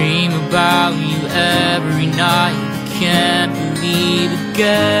still dream about you every night, can't believe I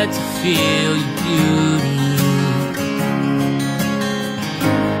get to feel your beauty.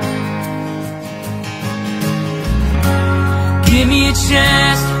 Give me a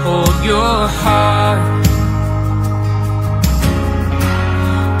chance to hold your heart,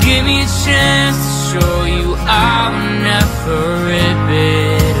 give me a chance to show you I will never rip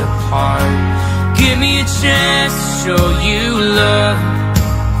it apart. Give me a chance to show you love,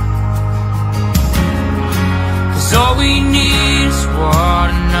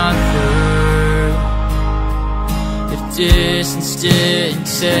 distance didn't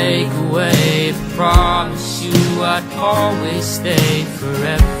take away. I promise you I'd always stay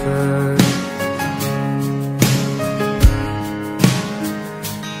forever.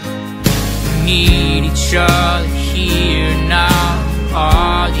 We need each other here now.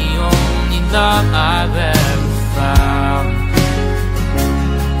 Are the only love I've ever found.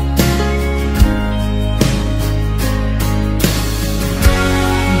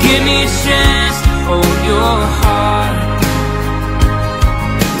 Give me a chance to hold your heart.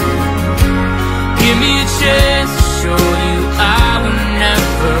 Give me a chance to show you I will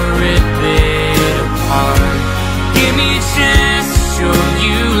never rip it apart. Give me a chance to show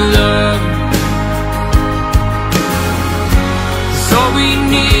you love. 'Cause all we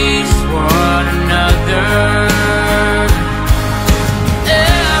need is one another.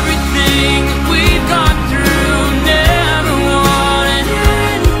 Everything that we've gone through, never wanted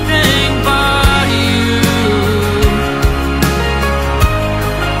anything but you.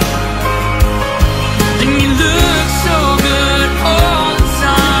 And you look so good all the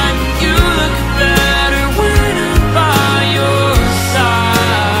time. You look better when I'm by your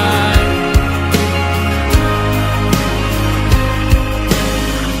side.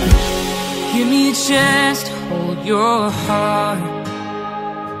 Give me a chance to hold your heart.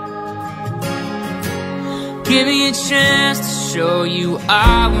 Give me a chance to show you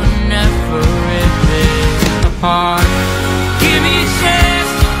I will never rip it apart. Give me a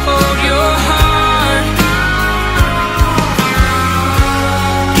chance to hold your heart.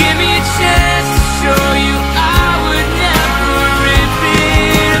 Give me a chance to show you I would never rip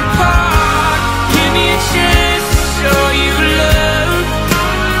it apart. Give me a chance to show you love.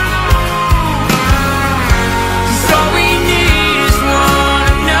 'Cause all we need is one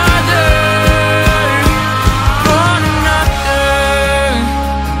another. One another.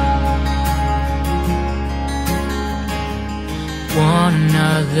 One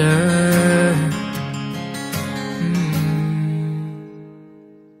another.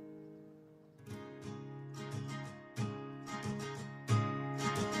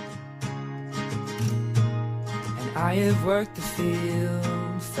 And I have worked the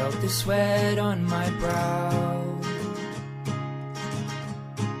field, felt the sweat on my brow.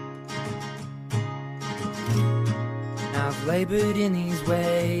 And I've labored in these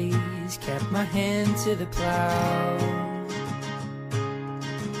ways, kept my hand to the plow.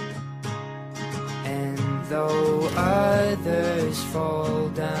 And though others fall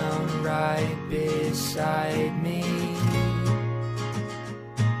down right beside me,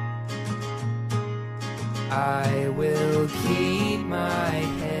 I will keep my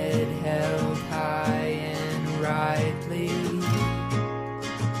head held high and rightly.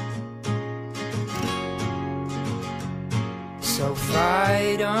 So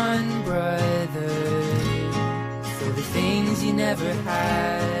fight on, brother, for the things you never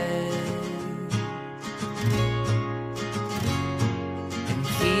had, and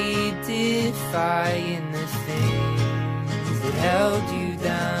keep defying the things that held you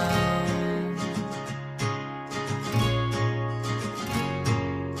down.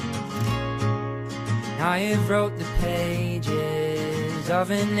 I have wrote the pages of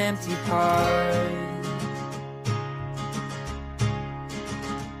an empty heart.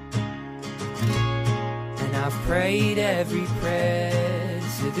 And I've prayed every prayer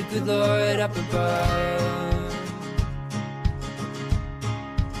to the good Lord up above.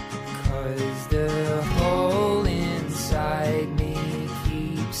 'Cause the hole inside me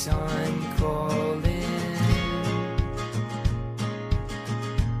keeps on calling.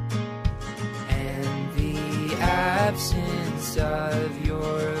 Absence of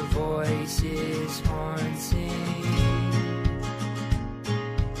your voice is haunting.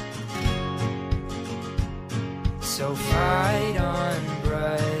 So fight on,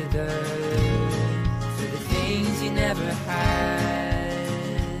 brother, for the things you never had,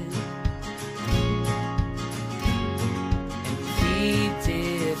 and keep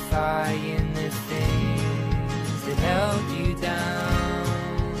defying the things that held you down.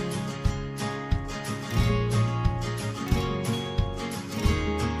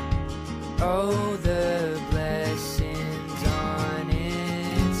 Oh, the blessings on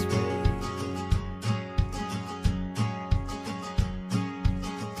its way.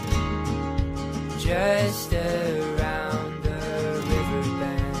 Just around the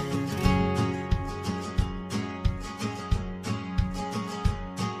riverbend.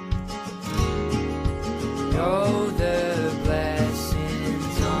 Oh, the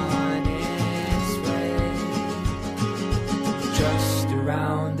blessings on its way. Just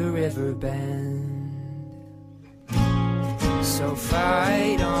around the riverbend. So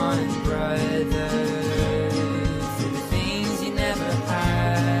fight on, brother, for the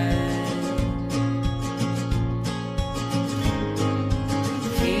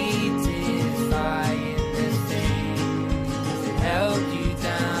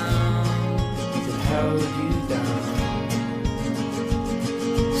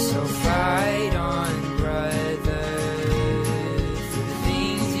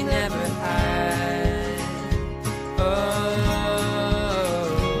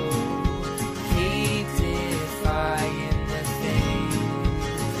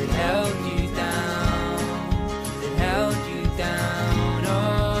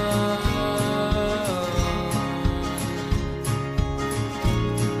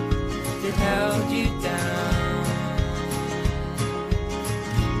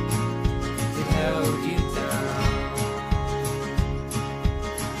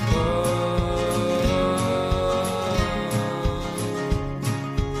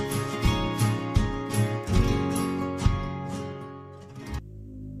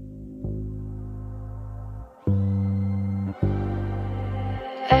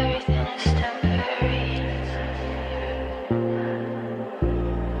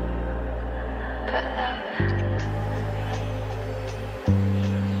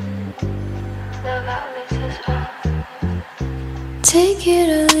Take it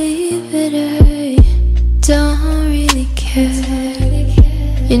or leave it, I don't really care.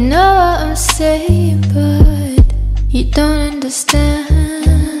 You know what I'm saying, but you don't understand.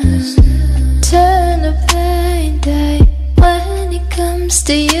 Turn a blind eye when it comes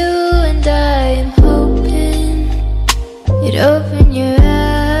to you and I am hoping you'd open your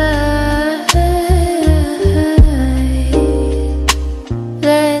eyes.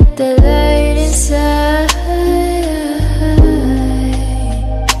 Let the light inside.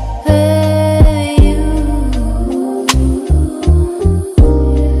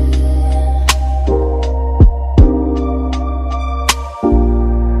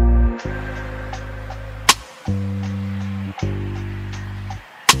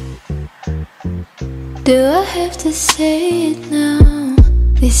 Do I have to say it now?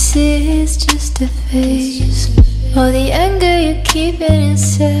 This is just a phase. All the anger you're keeping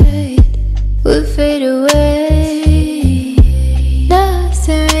inside will fade away.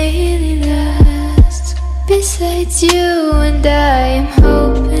 Nothing really lasts besides you, and I am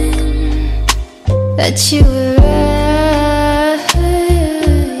hoping that you were right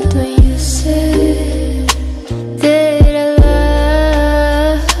when you said that I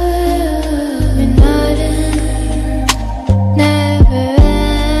love you. Nothing never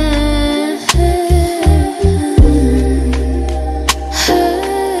ends.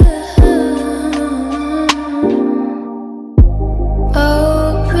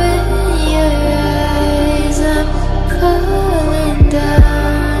 Open your eyes, I'm falling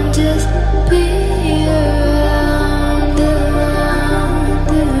down. Just be around.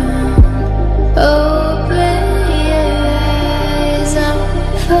 Open your eyes, I'm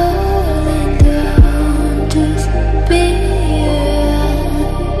falling down. Just be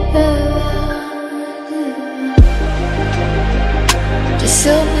around. Just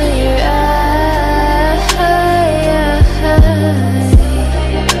open your eyes.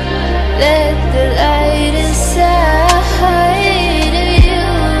 Let the light inside of you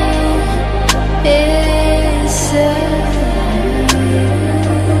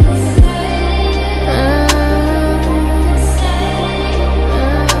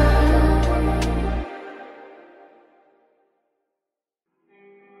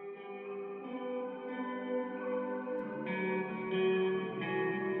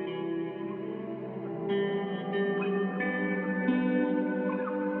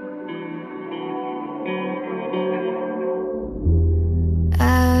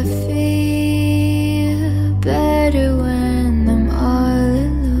I feel better when I'm all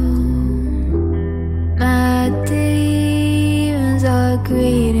alone. My demons are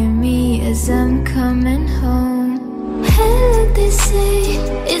greeting me as I'm coming home. Hello, they say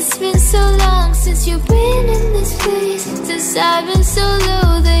it's been so long since you've been in this place. Since I've been so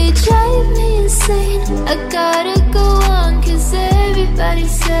low, they drive me insane. I gotta go on, cause everybody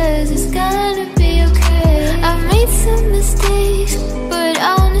says it's gonna be okay. I've made some mistakes, but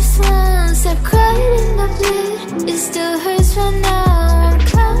honest ones, I've cried and I've bled. It still hurts right now. I'm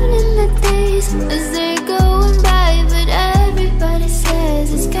counting the days as they're going by, but everybody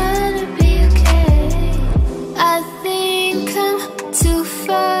says it's gonna be okay. I think I'm too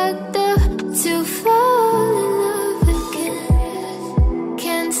fucked up to fall in love again.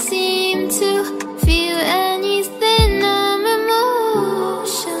 Can't seem to feel anything. I'm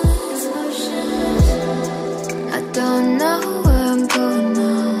emotions. I don't know where I'm going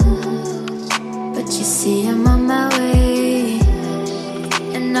now, but you see I'm on my way,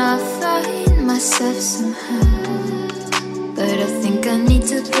 and I'll find myself somehow. But I think I need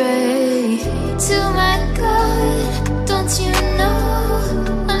to pray to my God. Don't you know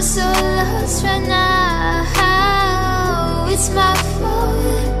I'm so lost right now? It's my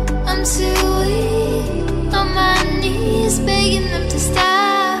fault, I'm too weak, on my knees begging them to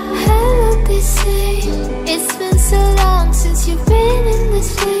stop. Hello, they say it's been so long since you've been in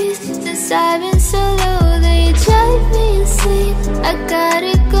this place. Since I've been so low, they drive me insane. I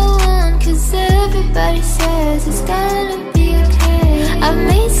gotta go on, cause everybody says it's gonna be okay. I've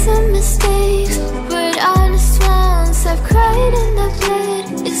made some mistakes, but honest ones, I've cried and I've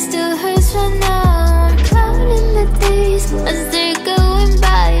bled. It still hurts right now. I'm counting the days as they're going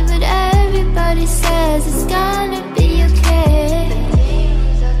by, but everybody says it's gonna be okay.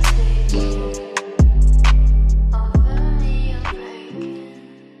 Over me, I'm breaking.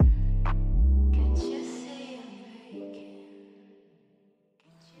 Can't you see I'm breaking?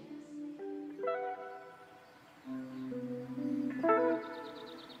 Can't you see?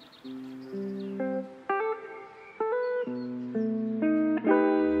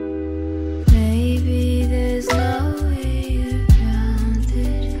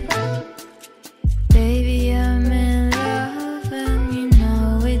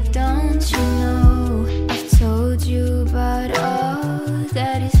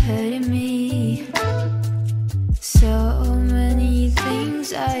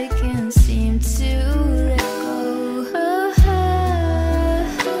 'cause I can't seem to let go.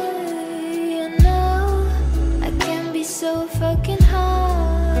 You know I can be so fucking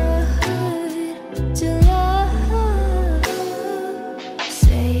hard to love.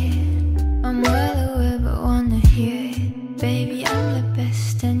 Say it, I'm well aware but wanna hear it. Baby, I'm the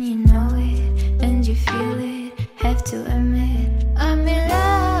best and you know it, and you feel it. Have to admit I'm in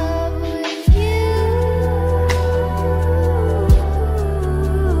love with you.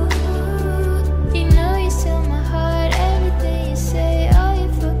 You know you steal my heart, everything you say, all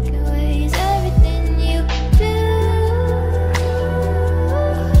your fucking ways, everything you do.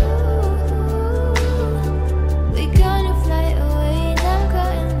 We're gonna fly away, now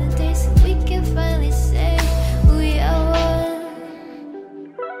counting the days so we can finally say we are one.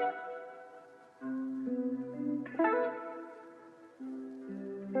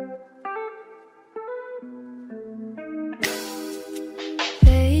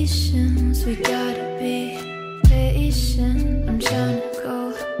 Patience, we gotta be patient. I'm trying to go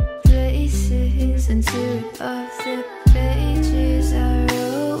places and to rip off the pages I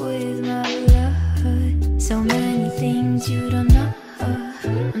wrote with my blood. So many things you don't know.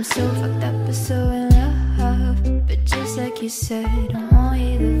 I'm so fucked up but so in love. But just like you said, I won't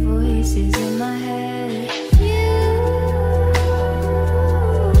hear the voices in my head.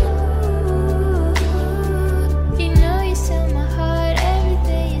 You know you steal my heart,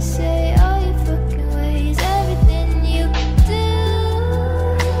 everything you say, all your fucking ways, everything you do.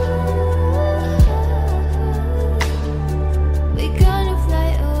 We're gonna fly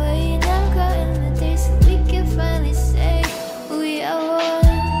away, now counting the days so we can finally say we are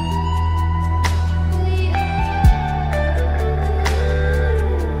one. We are.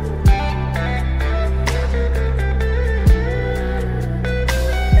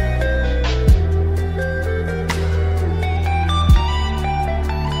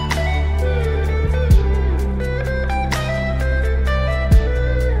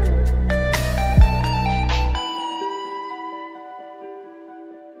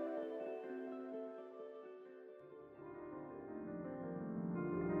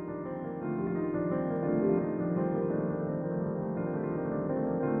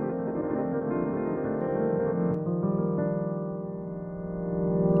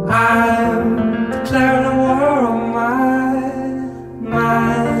 I'm declaring a war on my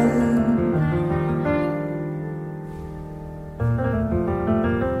mind.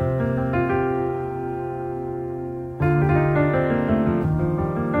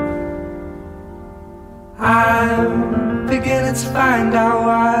 I'm beginning to find out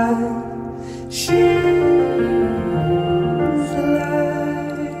why she's alive.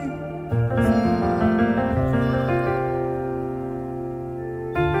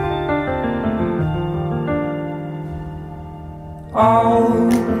 Oh,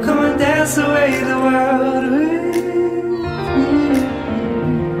 come and dance away the world with me.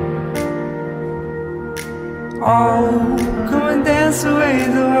 Oh, come and dance away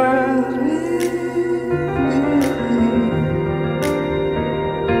the world with me.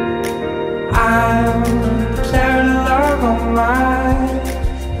 I'm declaring a love on my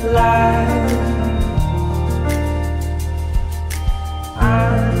life.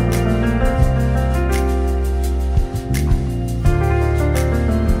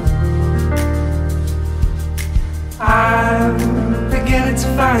 I'm beginning to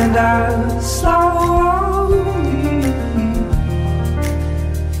find out slowly.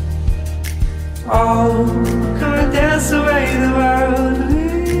 Oh, come and dance away the world with me.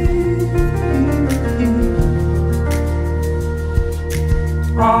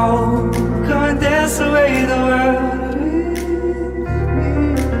 Oh, come and dance away the world with me.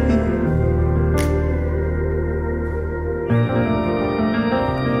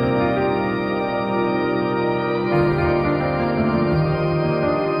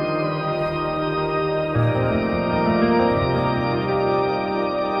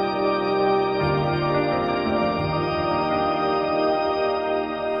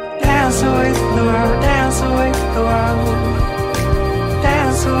 Dance away the world, dance away the world.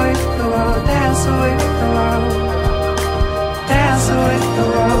 Dance away the world, dance away the world. Dance away the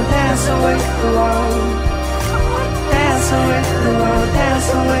world, dance away the world. Dance away the world, dance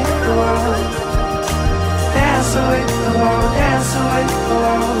away the world. Dance away the world, dance away the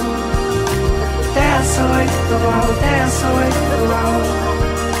world. Dance away the world, dance away the world.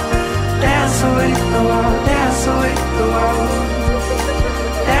 Dance away the world, dance away the world.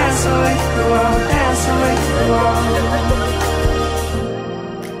 Dance away the world, dance away the world.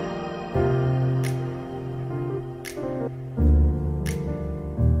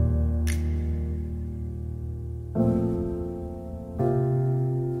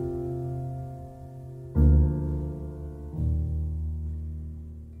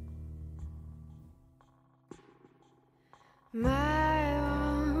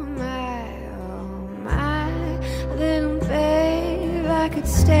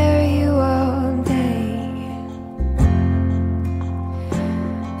 stare at you all day.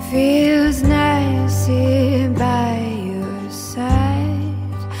 Feels nice here by your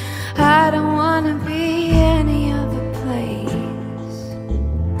side. I don't wanna be any other place.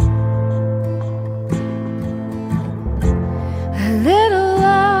 A little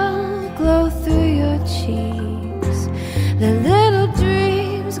love glow through your cheeks. The little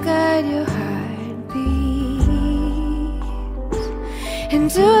dreams guide your heartbeats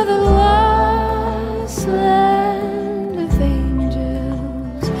into the lost land of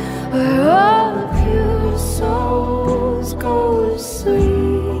angels, where all the pure souls go to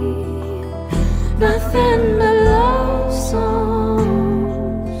sleep. Nothing but love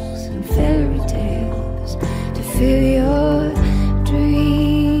songs and fairy tales to fill your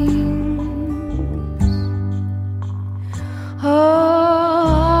dreams.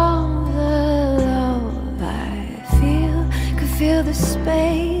 Oh, the love I feel could fill the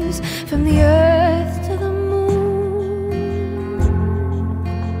space from the earth to the moon.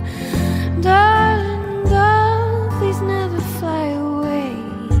 Darling, darling, please never fly away.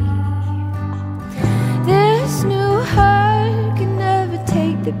 This new heart can never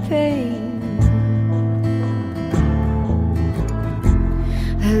take the pain.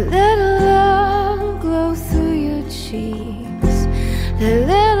 A little love glow through your cheeks. The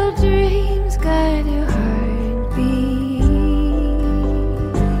little dreams guide your heartbeats.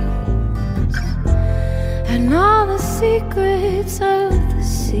 And all the secrets of the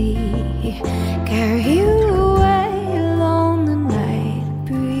sea carry you away along the night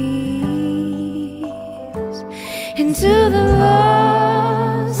breeze into the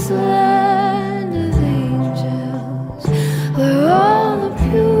lost land of angels, where all the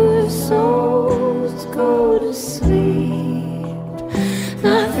pure souls go to sleep.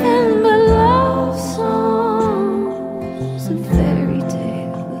 Nothing but love songs and fairy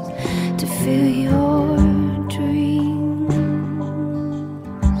tales to fill your dreams.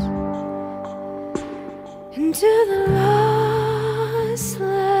 Into the lost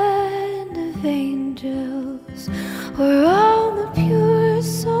land of angels, where all the pure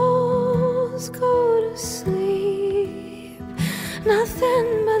souls go to sleep. Nothing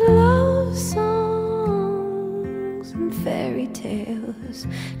but love songs and fairy tales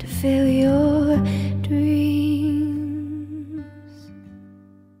to fill your dreams.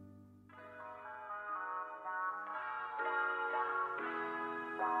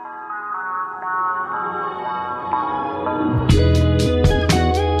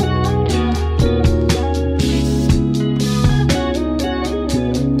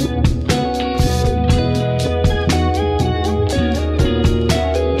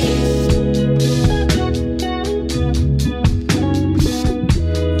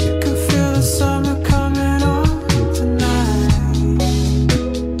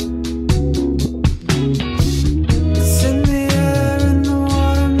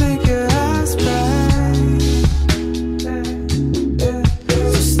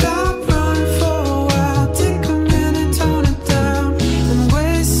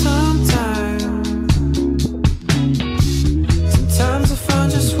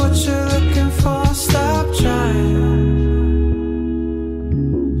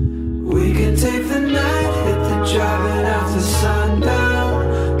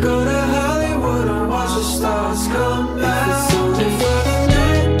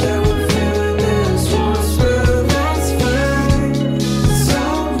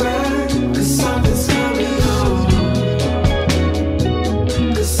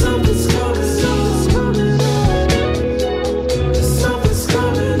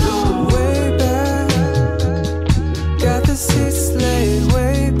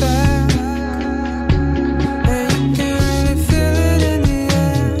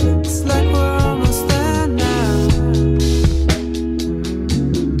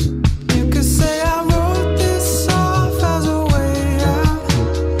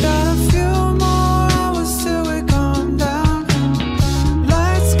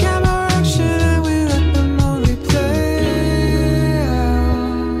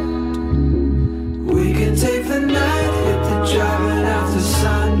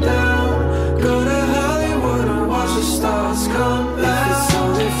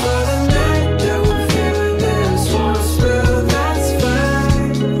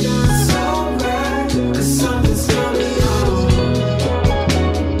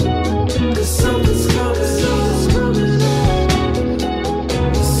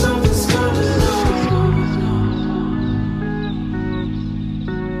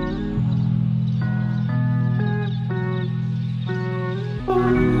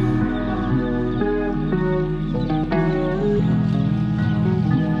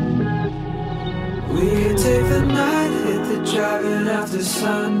 the night, hit the drive-in after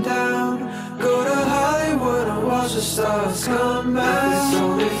sundown. Go to Hollywood and watch the stars come by. It's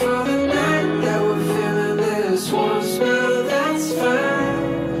only for the night that we're feeling this one spell. That's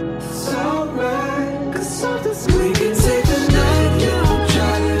fine, it's alright, 'cause something's we can take the night, you know,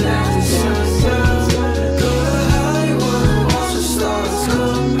 driving after sundown. Go to Hollywood and watch the stars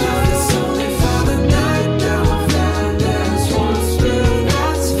come by. It's only for the night that we're feeling this one spell.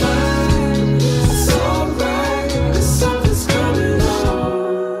 That's fine, it's alright, 'cause something's coming on.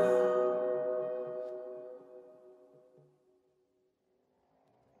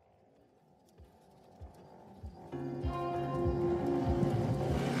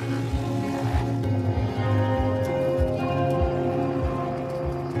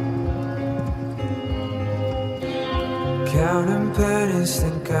 Counting pennies,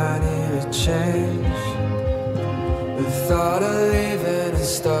 think I need a change. The thought of leaving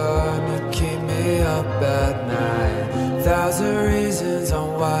is starting to keep me up at night. 1,000 reasons on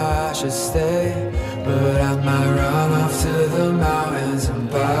why I should stay, but I might run off to the mountains and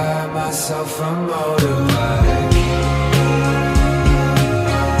buy myself a motorbike.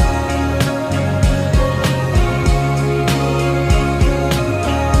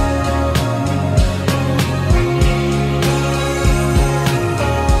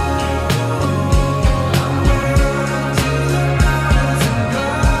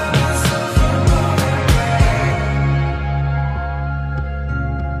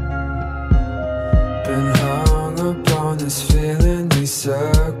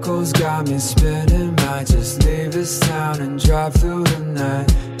 Circles got me spinning. Might just leave this town and drive through the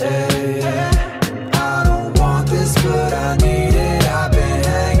night. Hey, yeah. I don't want this, but I need it. I've been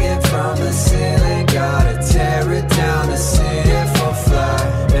hanging from the ceiling. Gotta tear it down to see if I'll fly.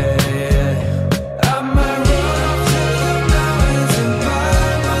 Hey, yeah. I might run up to the mountains and buy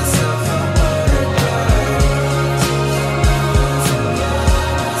myself a motorbike.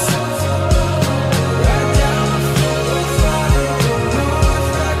 Right down the 405 and go north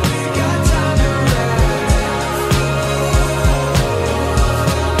like we got time to ride.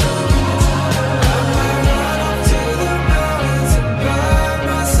 I might run up to the mountains and buy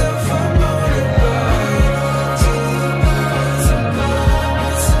myself a motorbike. To the mountains and buy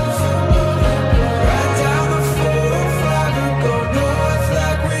myself a motorbike. Right down the 405 and go north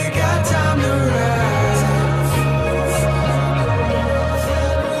like we got time to ride.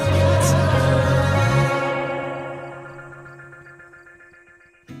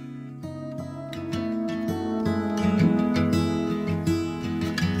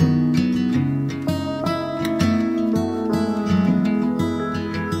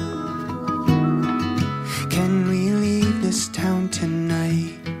 Can we leave this town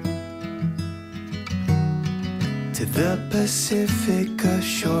tonight? To the Pacifica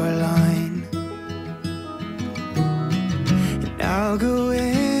shoreline. And I'll go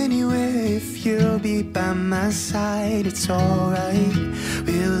anywhere if you'll be by my side. It's alright,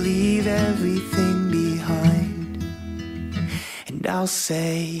 we'll leave everything behind. And I'll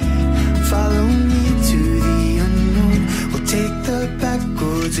say, follow me to the unknown. We'll take the back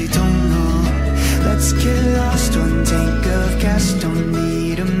roads we don't know. Let's get lost, one tank of gas, don't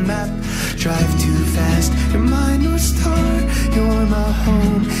need a map. Drive too fast, you're my North Star, you're my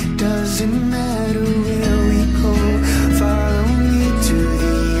home. Doesn't matter where we go. Follow me to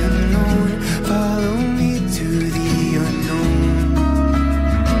the unknown. Follow me to the unknown.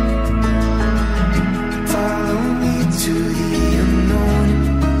 Follow me to the unknown.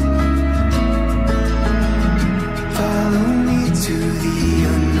 Follow me to the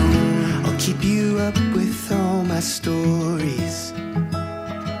unknown. I'll keep you up with all my stories.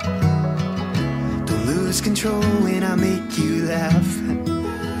 Don't lose control when I make you laugh.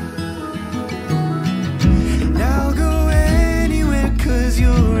 And I'll go anywhere 'cause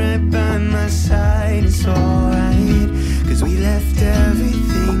you're right by my side. It's alright, 'cause we left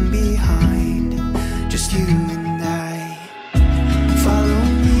everything behind. Just you and I. Follow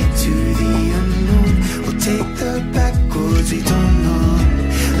me to the unknown. We'll take the back roads we don't know.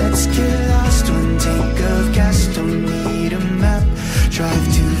 Let's get lost, one tank of gas, don't need a map. Drive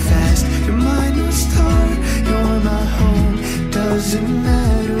too fast, you're my North Star, you're my home. Doesn't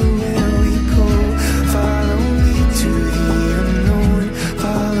matter where we go. Follow me to the unknown.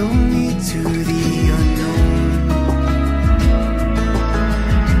 Follow me to the unknown.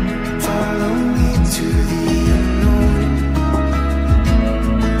 Follow me to the unknown.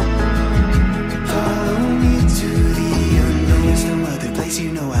 Follow me to the unknown. There's no other place you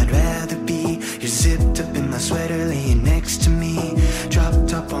know I'd rather be. You're zipped up in my sweater, laying next to me.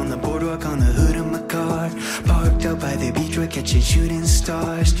 Dropped up on the boardwalk on the hood of my car. Parked out by the beach, we're catching shooting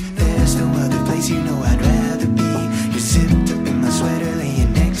stars. There's no other place you know I'd